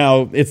far.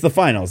 Now it's the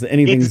finals.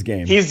 Anything's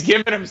game. He's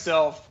given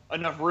himself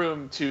enough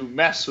room to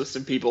mess with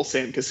some people,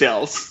 Sam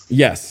Cassell's.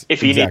 Yes, if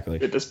he needs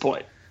at this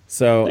point.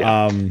 So,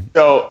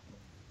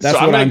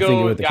 that's what I'm go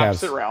thinking with the Cavs.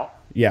 Opposite route.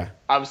 Yeah,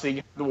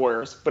 obviously the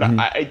Warriors, but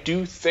I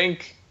do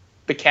think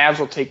the Cavs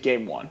will take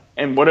game 1.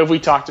 And what have we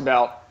talked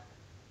about?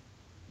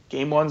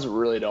 Game 1s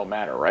really don't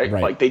matter, right?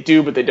 Like, they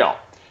do, but they don't.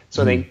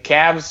 So I think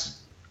Cavs,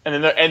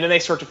 and then they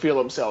start to feel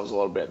themselves a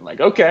little bit, and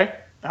like, okay.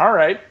 All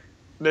right,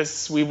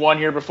 we've won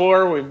here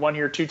before. We've won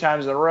here 2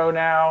 times in a row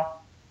now.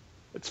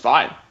 It's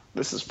fine.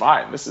 This is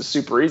fine. This is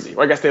super easy.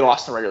 Well, I guess they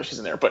lost in the regular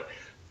season there, but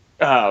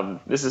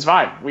this is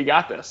fine. We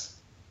got this.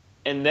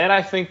 And then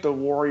I think the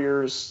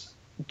Warriors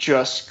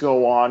just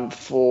go on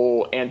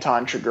full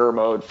Anton Chigurh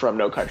mode from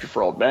No Country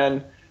for Old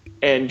Men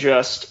and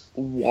just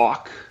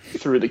walk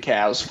through the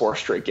Cavs 4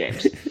 straight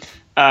games.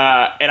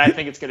 And I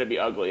think it's going to be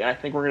ugly. And I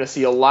think we're going to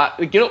see a lot.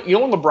 Like, you know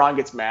when LeBron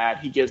gets mad,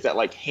 he gives that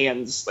like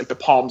hands, like the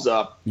palms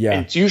up. Yeah.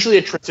 And it's usually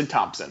a Tristan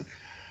Thompson.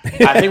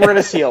 I think we're going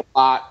to see a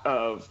lot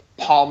of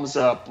palms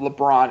up,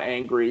 LeBron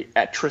angry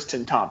at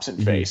Tristan Thompson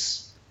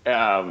face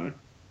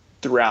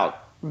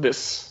throughout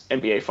this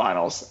NBA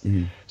Finals.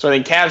 Mm-hmm. So I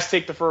think Cavs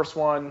take the first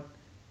one.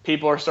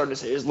 People are starting to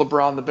say, is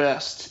LeBron the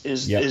best?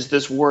 Is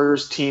this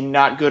Warriors team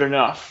not good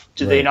enough?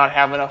 Do they not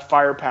have enough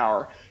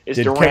firepower?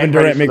 Did Kevin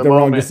Durant make the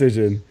wrong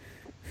decision?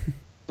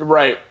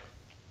 Right.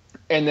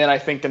 And then I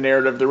think the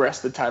narrative the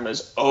rest of the time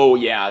is, oh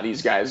yeah,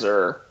 these guys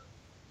are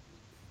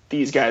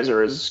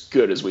as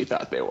good as we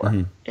thought they were.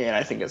 Mm-hmm. And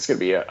I think it's going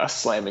to be a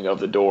slamming of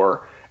the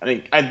door. I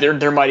think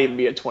there might even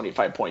be a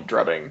 25-point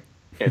drubbing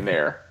in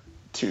there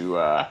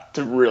to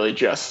really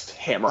just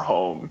hammer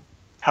home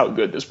how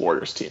good this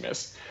Warriors team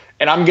is.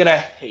 And I'm going to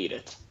hate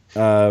it.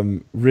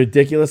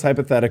 Ridiculous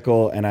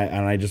hypothetical, and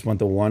I just want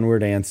the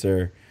one-word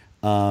answer.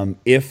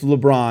 If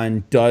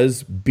LeBron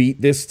does beat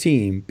this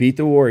team, beat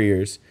the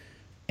Warriors,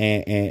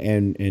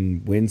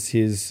 and wins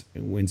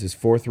his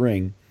fourth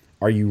ring,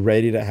 are you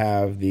ready to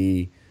have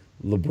the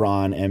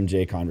LeBron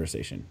MJ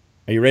conversation?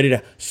 Are you ready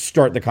to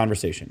start the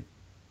conversation?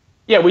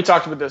 Yeah, we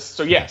talked about this.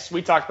 So yes,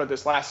 we talked about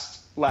this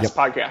last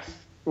podcast.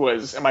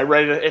 Am I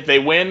ready to? If they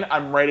win,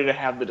 I'm ready to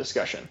have the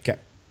discussion. Okay.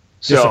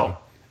 So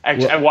I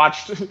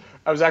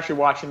was actually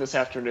watching this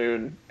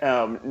afternoon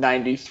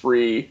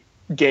 93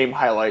 game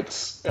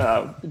highlights,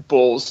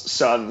 Bulls,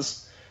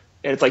 Suns,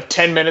 and it's like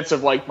 10 minutes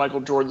of like Michael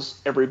Jordan's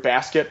every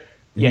basket.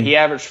 Yeah, he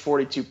averaged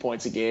 42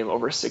 points a game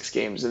over 6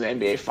 games in the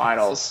NBA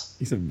Finals.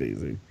 He's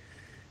amazing.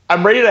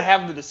 I'm ready to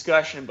have the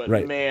discussion, but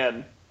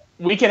man,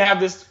 we can have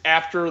this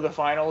after the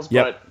finals.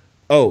 But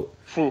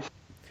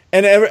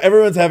and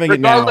everyone's having it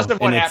now, regardless of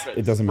what happens,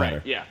 it doesn't matter.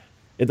 Right, yeah.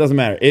 It doesn't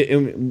matter.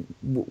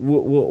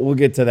 We'll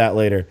get to that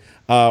later.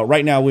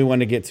 Right now, we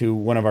want to get to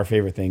one of our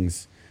favorite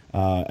things.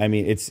 I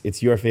mean,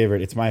 it's your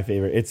favorite. It's my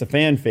favorite. It's a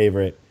fan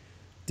favorite.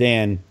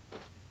 Dan,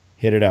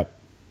 hit it up.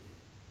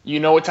 You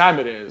know what time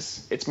it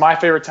is. It's my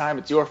favorite time.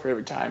 It's your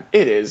favorite time.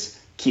 It is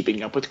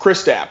Keeping Up with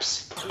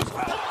Kristaps.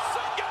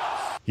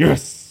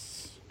 Yes.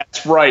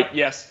 That's right.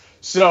 Yes.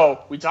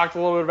 So we talked a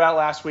little bit about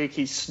last week.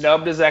 He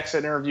snubbed his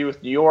exit interview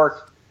with New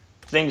York.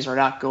 Things are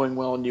not going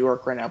well in New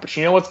York right now. But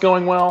you know what's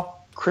going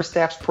well?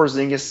 Kristaps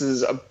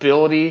Porzingis'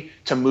 ability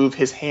to move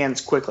his hands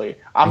quickly.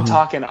 I'm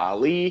talking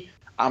Ali.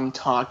 I'm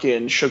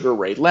talking Sugar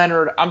Ray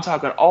Leonard. I'm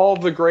talking all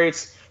the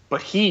greats.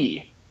 But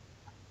he,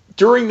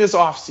 during this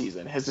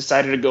offseason, has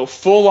decided to go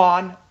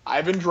full-on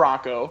Ivan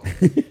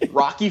Drago,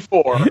 Rocky IV.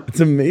 It's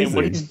amazing.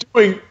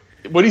 And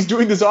what he's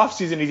doing this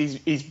offseason is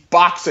he's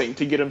boxing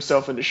to get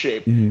himself into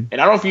shape. And I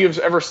don't know if you've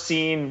ever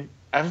seen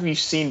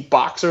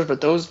boxers,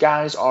 but those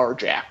guys are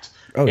jacked.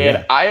 Oh,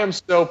 and I am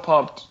so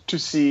pumped to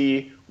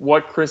see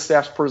what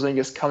Kristaps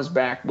Porzingis comes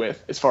back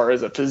with as far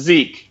as a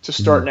physique to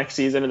start next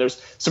season. And there's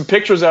some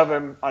pictures of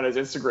him on his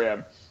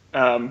Instagram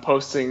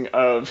posting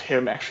of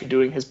him actually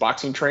doing his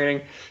boxing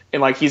training.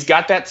 And like he's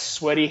got that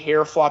sweaty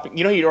hair flopping.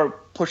 You know, he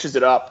pushes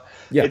it up.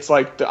 Yeah. It's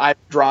like the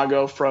Ivan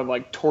Drago from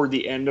like toward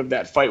the end of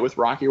that fight with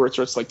Rocky where it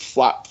starts like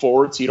flop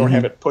forward so you don't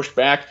have it pushed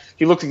back.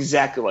 He looks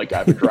exactly like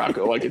Ivan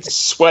Drago. Like it's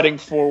sweating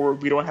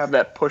forward. We don't have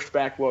that pushed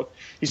back look.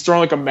 He's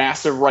throwing like a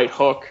massive right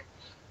hook.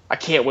 I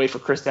can't wait for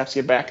Kristaps to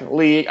get back in the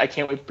league. I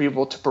can't wait for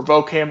people to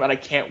provoke him, and I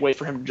can't wait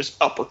for him to just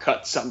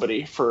uppercut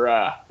somebody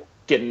for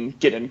getting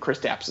in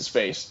Kristaps'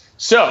 face.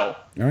 So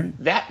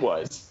that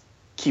was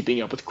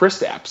Keeping Up with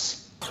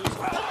Kristaps.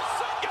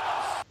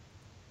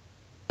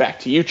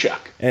 Back to you,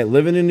 Chuck. Hey,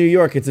 living in New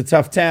York, it's a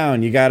tough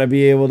town. You got to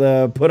be able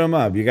to put them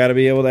up. You got to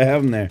be able to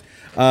have them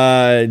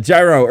there.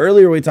 Gyro,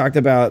 earlier we talked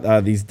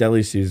about these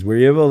deli shoes. Were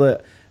you able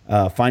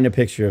to find a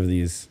picture of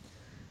these?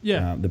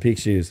 Yeah. The Peak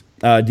shoes.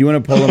 Do you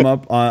want to pull them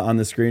up on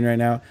the screen right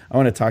now? I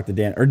want to talk to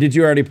Dan. Or did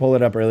you already pull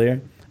it up earlier?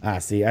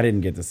 See, I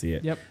didn't get to see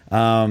it. Yep.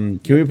 Can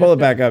we pull it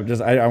back up?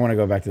 Just I want to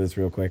go back to this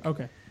real quick.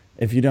 Okay.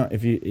 We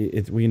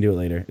can do it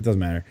later. It doesn't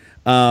matter.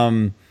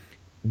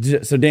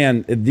 So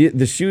Dan,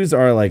 the shoes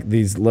are like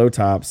these low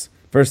tops.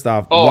 First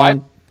off,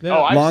 long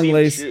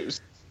lace.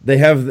 Shoes. They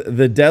have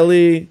the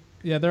deli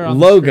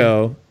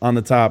logo on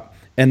the top,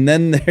 and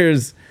then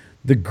there's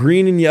the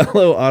green and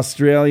yellow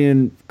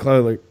Australian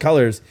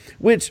colors,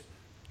 which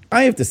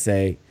I have to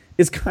say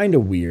is kind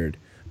of weird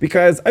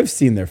because I've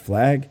seen their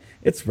flag.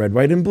 It's red,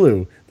 white, and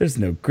blue. There's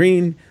no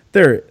green.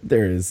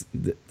 There's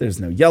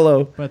no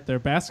yellow. But their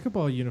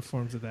basketball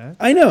uniforms are that.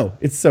 I know.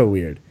 It's so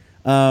weird.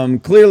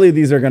 Clearly,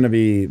 these are going to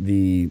be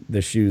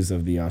the shoes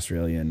of the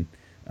Australian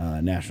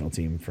national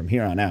team from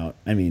here on out.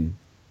 I mean,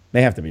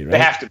 they have to be, right? They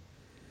have to.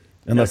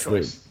 Unless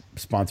they're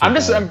sponsored.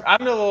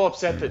 I'm a little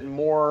upset that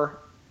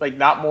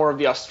not more of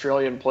the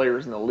Australian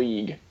players in the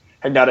league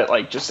had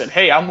not just said,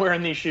 "Hey, I'm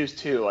wearing these shoes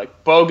too."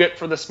 Like Bogut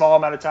for the small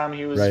amount of time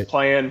he was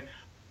playing,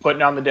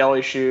 putting on the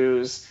deli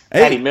shoes.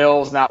 Patty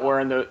Mills not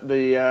wearing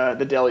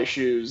the deli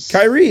shoes.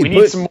 Kyrie,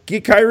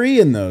 get Kyrie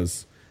in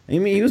those. I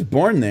mean, he was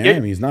born there. I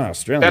mean, he's not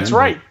Australian. That's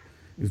right.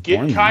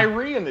 Get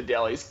Kyrie in the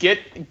delis.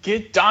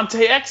 Get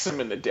Dante Exum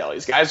in the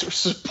delis. Guys,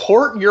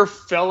 support your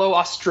fellow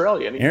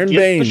Australian. Aaron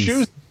Baines. The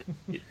shoes.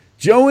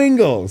 Joe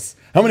Ingles.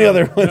 How many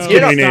other ones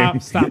can we name?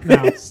 Stop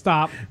now.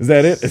 Stop. Is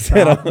that it? Is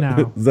that all?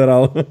 Now. Is that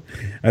all?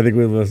 I think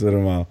we've listed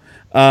them all.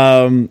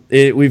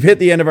 We've hit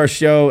the end of our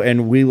show,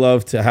 and we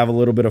love to have a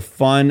little bit of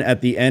fun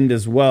at the end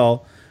as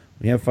well.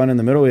 We have fun in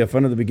the middle. We have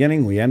fun at the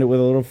beginning. We end it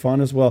with a little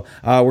fun as well.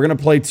 We're going to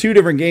play 2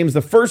 different games.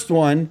 The first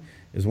one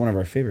is one of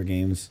our favorite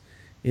games.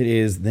 It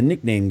is the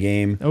nickname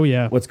game. Oh,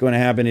 yeah. What's going to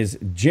happen is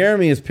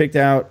Jeremy has picked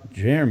out...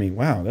 Jeremy,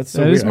 wow, that's so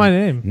weird. That is my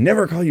name.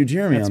 Never call you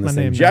Jeremy That's on this my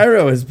thing. name,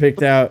 Gyro has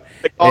picked out...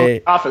 They call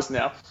it the office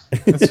now.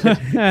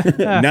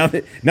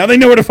 now they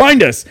know where to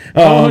find us.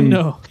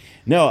 No.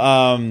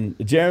 No,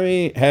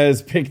 Jeremy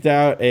has picked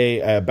out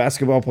a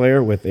basketball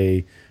player with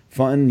a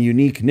fun,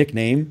 unique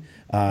nickname.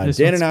 This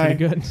Dan one's and I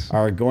pretty good.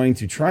 are going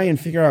to try and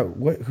figure out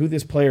who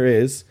this player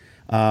is.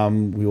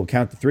 We will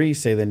count to 3,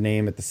 say the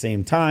name at the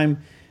same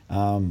time.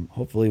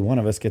 Hopefully one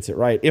of us gets it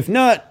right. If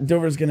not,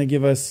 Dover's going to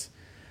give us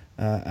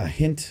a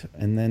hint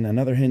and then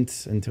another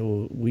hint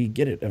until we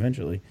get it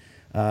eventually.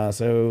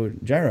 So,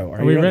 Gyro,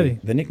 are we you ready?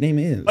 The nickname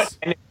is...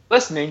 And if you're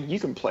listening, you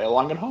can play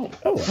along at home.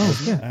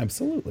 Oh, yeah.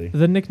 Absolutely.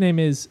 The nickname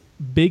is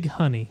Big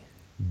Honey.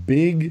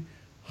 Big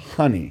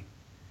Honey.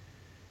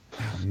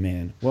 Oh,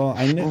 man. Well,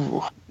 I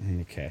know...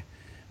 Okay.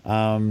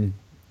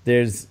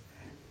 There's...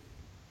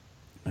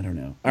 I don't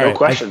know. All No right,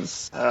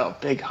 questions.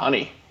 Big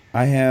Honey.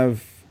 I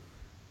have...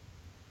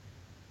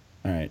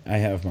 All right, I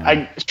have mine. I'll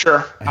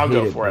hate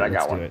go for it. but I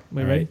got let's do one. it.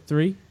 We All ready? right.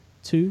 3,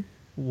 2,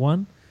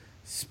 1.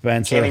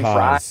 Spencer Channing Frye.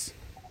 Haas.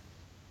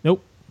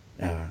 Nope.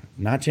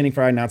 Not Channing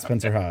Frye, not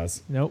Spencer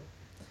Haas. Nope.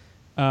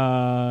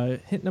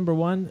 Hint number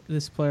 1.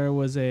 This player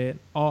was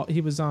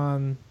he was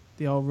on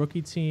the all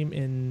rookie team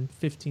in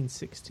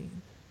 15-16.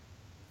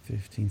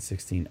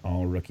 15-16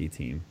 all-rookie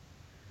team.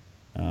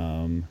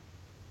 Oh,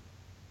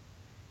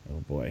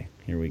 boy.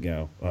 Here we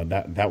go. Oh,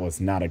 that was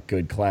not a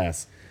good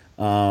class.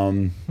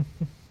 Gosh,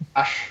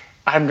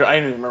 I don't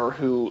even remember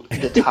who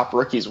the top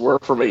rookies were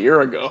from a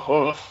year ago.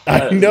 Oh,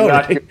 I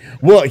know.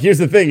 Well, here's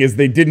the thing: is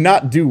they did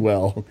not do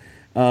well.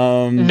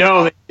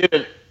 No, they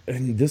didn't.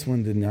 And this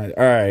one did not.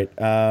 All right.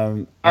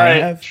 All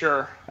right,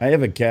 sure. I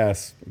have a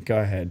guess. Go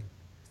ahead.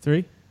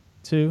 3,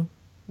 2,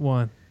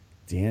 1.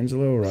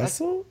 D'Angelo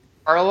Russell?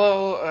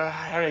 Arlo,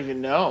 I don't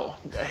even know.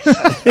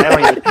 I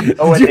don't even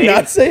know Did you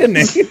not say a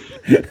name?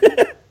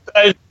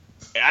 I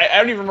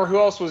don't even remember who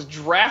else was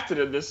drafted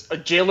in this.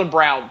 Jaylen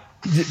Brown.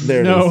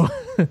 There it No.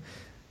 is.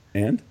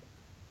 And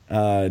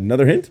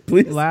another hint,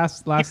 please.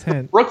 last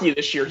hint. Rookie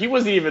this year. He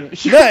wasn't even.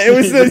 Yeah, it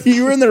was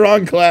you were in the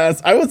wrong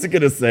class. I wasn't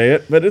gonna say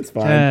it, but it's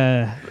fine.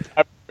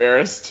 I'm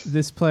embarrassed.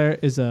 This player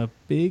is a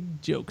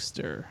big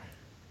jokester.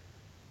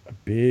 A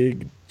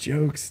big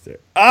jokester.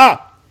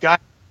 Ah, God,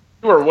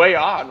 you were way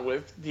on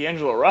with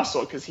D'Angelo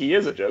Russell because he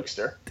is a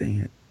jokester. dang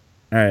it!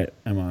 All right,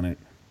 I'm on it.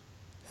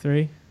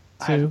 3,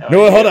 I have 2. no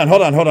No, idea.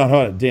 hold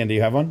on. Dan, do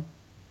you have one?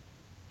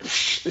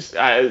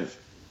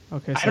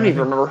 Okay, I don't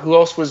even remember who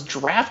else was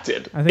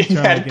drafted. I think in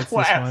Charlie that gets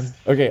class. this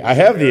one. Okay, I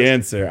have the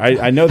answer.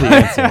 I know the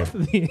answer.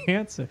 The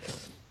answer.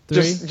 3,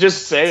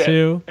 Just say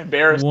 2, it.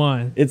 Embarrassed.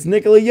 1. It's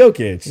Nikola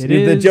Jokic. It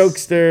The is.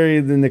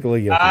 jokester, the Nikola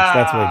Jokic.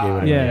 That's what I gave it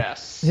away. Yeah.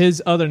 Yes.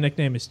 His other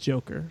nickname is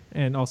Joker,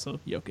 and also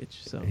Jokic.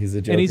 So He's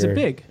a joker. and he's a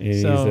big.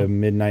 He's so a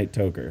midnight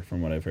toker,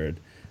 from what I've heard.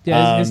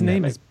 yeah, his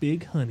name is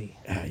Big Honey.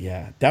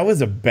 Yeah, that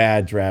was a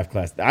bad draft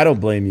class. I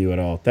don't blame you at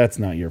all. That's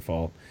not your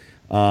fault.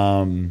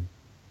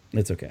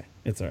 It's okay.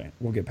 It's all right.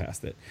 We'll get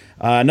past it.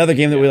 Another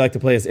game that we like to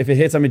play is If It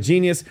Hits, I'm a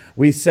Genius.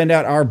 We send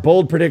out our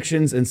bold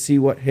predictions and see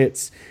what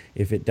hits.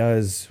 If it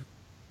does,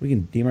 we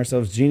can deem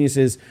ourselves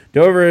geniuses.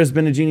 Dover has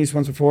been a genius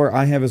once before.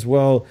 I have as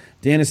well.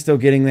 Dan is still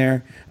getting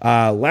there.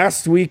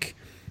 Last week,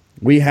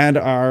 we had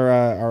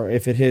our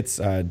If It Hits.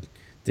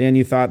 Dan,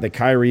 you thought that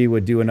Kyrie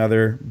would do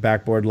another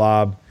backboard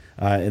lob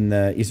in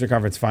the Eastern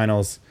Conference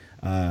Finals.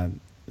 It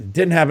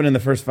didn't happen in the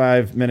first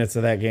 5 minutes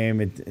of that game.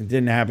 It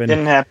didn't happen.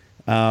 Didn't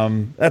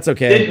happen. That's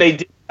okay. They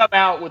did come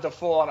out with a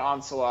full-on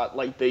onslaught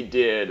like they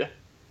did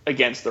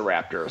against the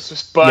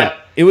Raptors, but Yeah,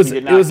 it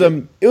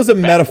was a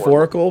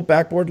metaphorical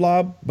backboard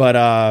lob, but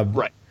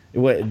Right.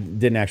 it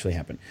didn't actually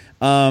happen.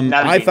 Not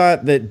I again.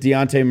 thought that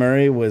Dejounte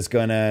Murray was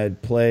gonna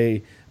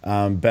play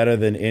better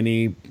than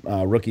any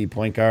rookie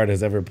point guard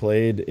has ever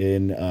played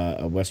in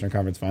a Western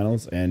Conference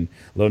Finals, and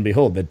lo and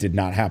behold, that did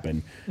not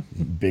happen.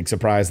 Big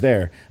surprise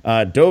there.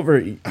 Dover,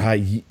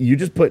 you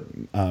just put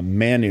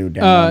Manu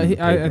down. on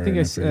the I paper, think and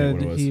I forget what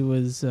said it was. he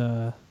was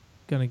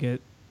gonna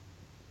get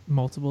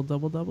multiple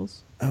double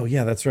doubles. Oh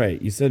yeah, that's right.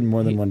 You said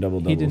more than one double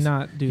double. He did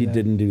not do He that.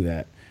 didn't do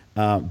that.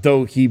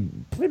 Though he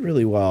played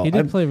really well. He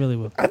did play really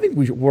well. I think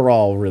we're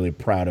all really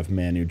proud of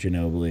Manu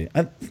Ginobili.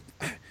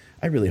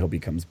 I really hope he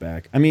comes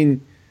back. I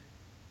mean,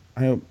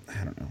 I don't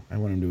know. I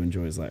want him to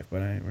enjoy his life,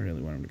 but I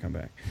really want him to come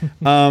back.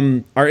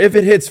 Our If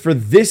It Hits for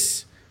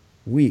this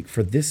week,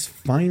 for this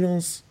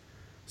finals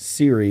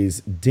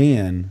series,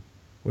 Dan,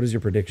 what is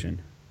your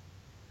prediction?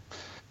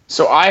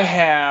 So I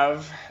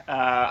have,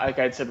 like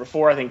I said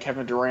before, I think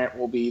Kevin Durant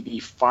will be the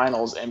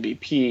Finals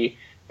MVP,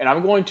 and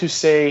I'm going to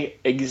say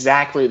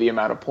exactly the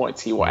amount of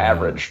points he will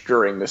average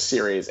during this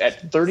series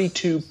at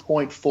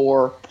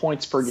 32.4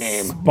 points per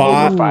game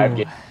over 5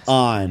 games.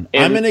 I'm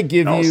going to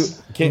give you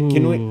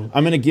I'm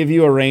going to give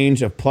you a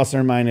range of plus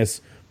or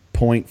minus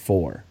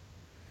 0.4.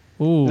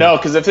 Ooh. No,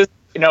 because I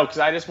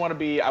just want to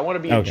be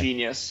a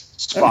genius,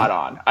 spot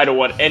on. I don't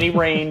want any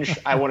range.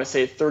 I want to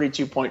say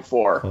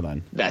 32.4. Hold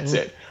on. That's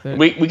it.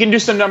 We can do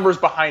some numbers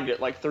behind it,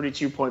 like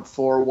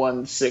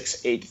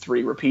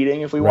 32.41683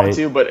 repeating if we want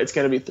to, but it's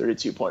going to be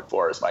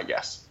 32.4 is my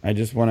guess. I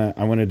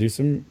want to do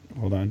some,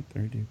 hold on,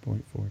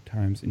 32.4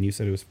 times, and you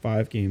said it was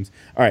 5 games.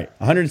 All right,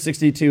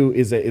 162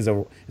 is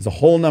a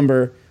whole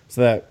number, so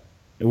that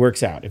it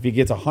works out. If he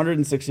gets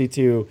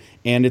 162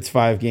 and it's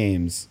 5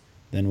 games,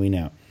 then we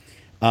know.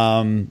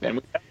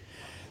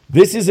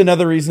 This is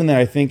another reason that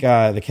I think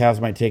the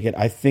Cavs might take it.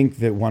 I think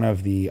that one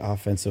of the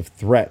offensive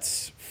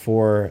threats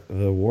for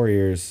the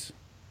Warriors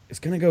is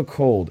going to go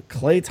cold.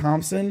 Klay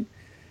Thompson,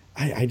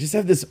 I just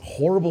have this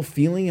horrible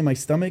feeling in my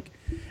stomach.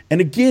 And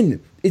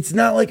again, it's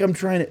not like I'm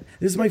trying to –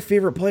 this is my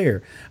favorite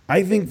player.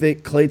 I think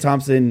that Klay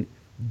Thompson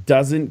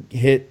doesn't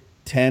hit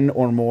 10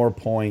 or more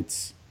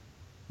points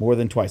more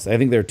than twice. I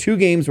think there are 2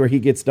 games where he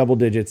gets double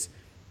digits.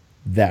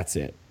 That's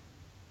it.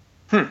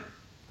 I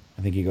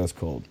think he goes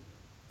cold.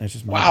 That's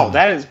just my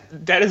opinion.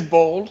 That is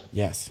bold.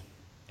 Yes.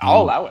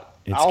 I'll allow it.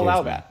 I'll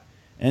allow that.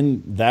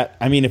 And that,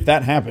 I mean, if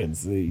that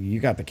happens,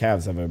 you got the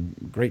Cavs have a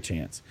great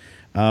chance.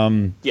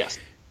 Yes.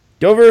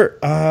 Dover,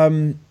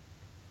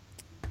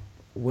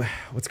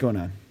 what's going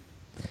on?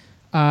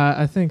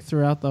 I think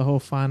throughout the whole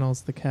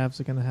finals, the Cavs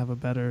are going to have a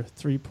better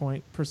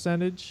 3-point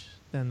percentage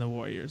than the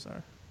Warriors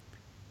are.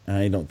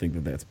 I don't think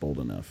that that's bold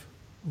enough.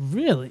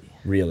 Really?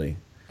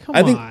 Come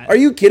on. Are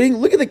you kidding?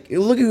 Look at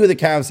who the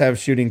Cavs have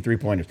shooting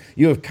 3-pointers.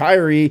 You have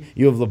Kyrie,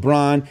 you have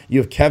LeBron, you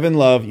have Kevin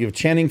Love, you have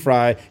Channing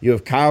Frye, you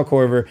have Kyle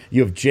Korver,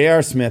 you have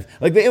J.R. Smith.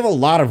 Like, they have a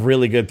lot of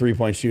really good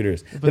 3-point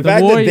shooters. But the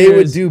fact that they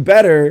would do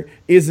better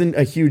isn't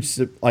a huge,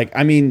 like,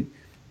 I mean,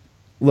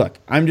 look,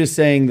 I'm just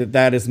saying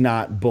that is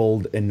not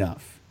bold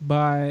enough.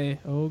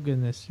 Oh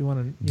goodness, you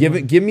want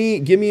to give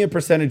me a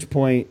percentage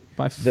point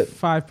by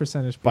 5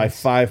 percentage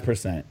points. By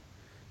 5%.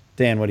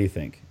 Dan, what do you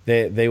think?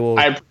 They will.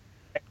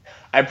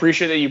 I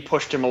appreciate that you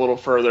pushed him a little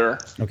further.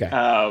 Okay.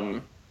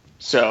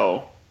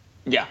 So,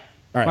 yeah.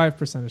 All right. 5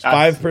 percentage points.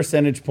 5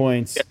 percentage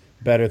points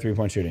better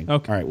 3-point shooting.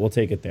 Okay. All right, we'll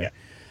take it there. Yeah.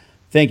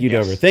 Thank you,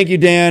 Dover. Thank you,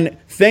 Dan.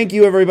 Thank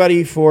you,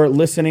 everybody, for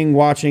listening,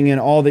 watching,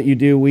 and all that you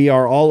do. We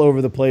are all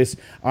over the place.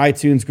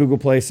 iTunes, Google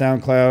Play,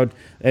 SoundCloud.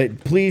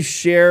 Please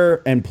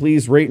share and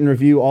please rate and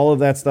review. All of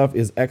that stuff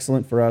is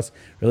excellent for us.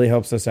 Really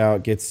helps us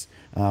out. Gets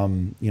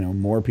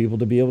more people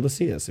to be able to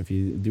see us if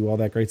you do all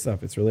that great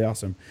stuff. It's really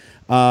awesome.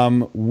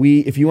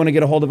 If you want to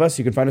get a hold of us,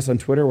 you can find us on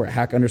Twitter. We're at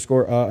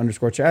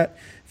hack_chat.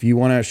 If you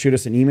want to shoot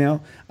us an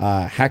email,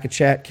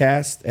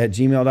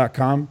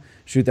 hackachatcast@gmail.com.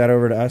 Shoot that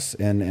over to us,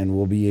 and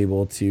we'll be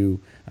able to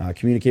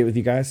communicate with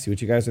you guys, see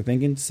what you guys are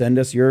thinking. Send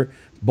us your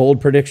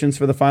bold predictions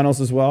for the finals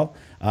as well.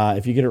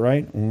 If you get it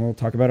right, we'll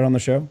talk about it on the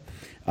show.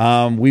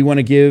 We want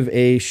to give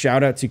a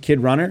shout out to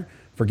Kid Runner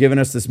for giving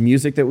us this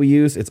music that we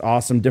use. It's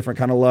awesome, different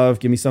kind of love.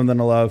 Give me something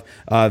to love.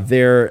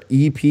 Their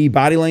EP,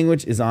 Body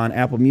Language, is on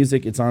Apple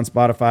Music. It's on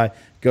Spotify.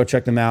 Go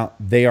check them out.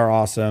 They are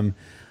awesome.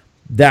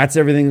 That's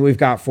everything that we've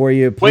got for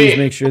you. Please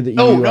make sure that you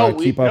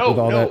keep up with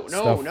all that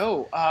stuff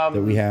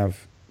that we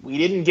have. We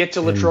didn't get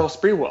to Latrell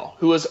Sprewell,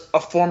 who was a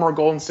former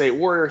Golden State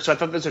Warrior, so I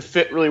thought this would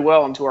fit really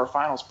well into our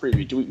finals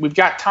preview. We've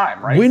got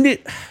time, right? When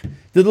did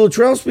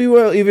Latrell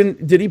Sprewell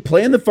did he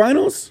play in the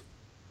finals?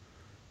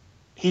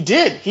 He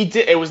did.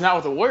 It was not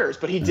with the Warriors,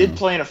 but he did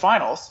play in the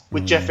finals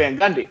with Jeff Van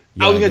Gundy.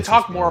 Yeah, I was going to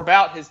talk more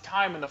about his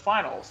time in the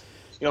finals.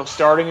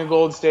 Starting in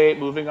Golden State,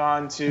 moving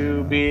on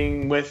to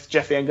being with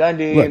Jeff Van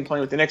Gundy and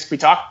playing with the Knicks. Can we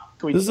talk?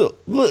 This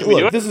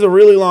is a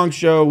really long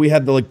show. We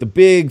had the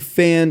big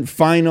fan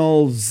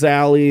final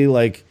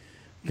Zally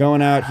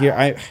going out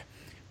here.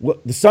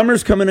 The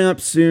summer's coming up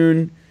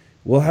soon.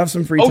 We'll have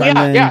some free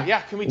time.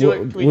 Yeah. Can we do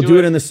it? We'll do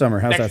it in the summer.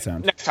 How's that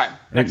sound? Next time.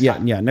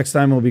 Next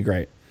time will be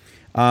great.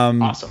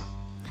 Awesome.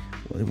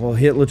 We'll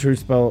hit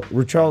Latrell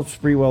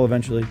Sprewell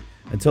eventually.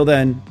 Until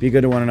then, be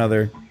good to one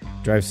another.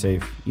 Drive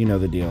safe. You know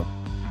the deal.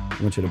 I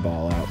want you to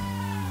ball out.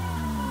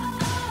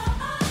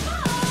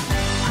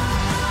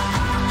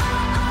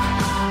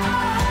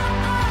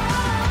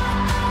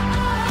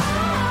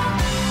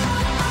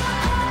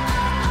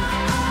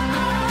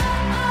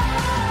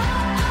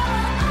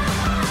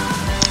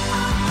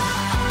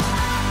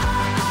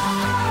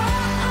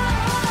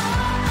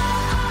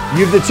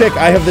 You have the chick,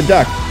 I have the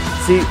duck.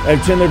 See,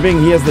 Chandler Bing,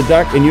 he has the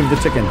duck, and you have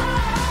the chicken.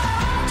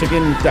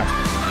 Chicken, duck.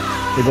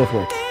 They both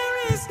work.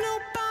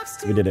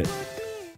 We did it.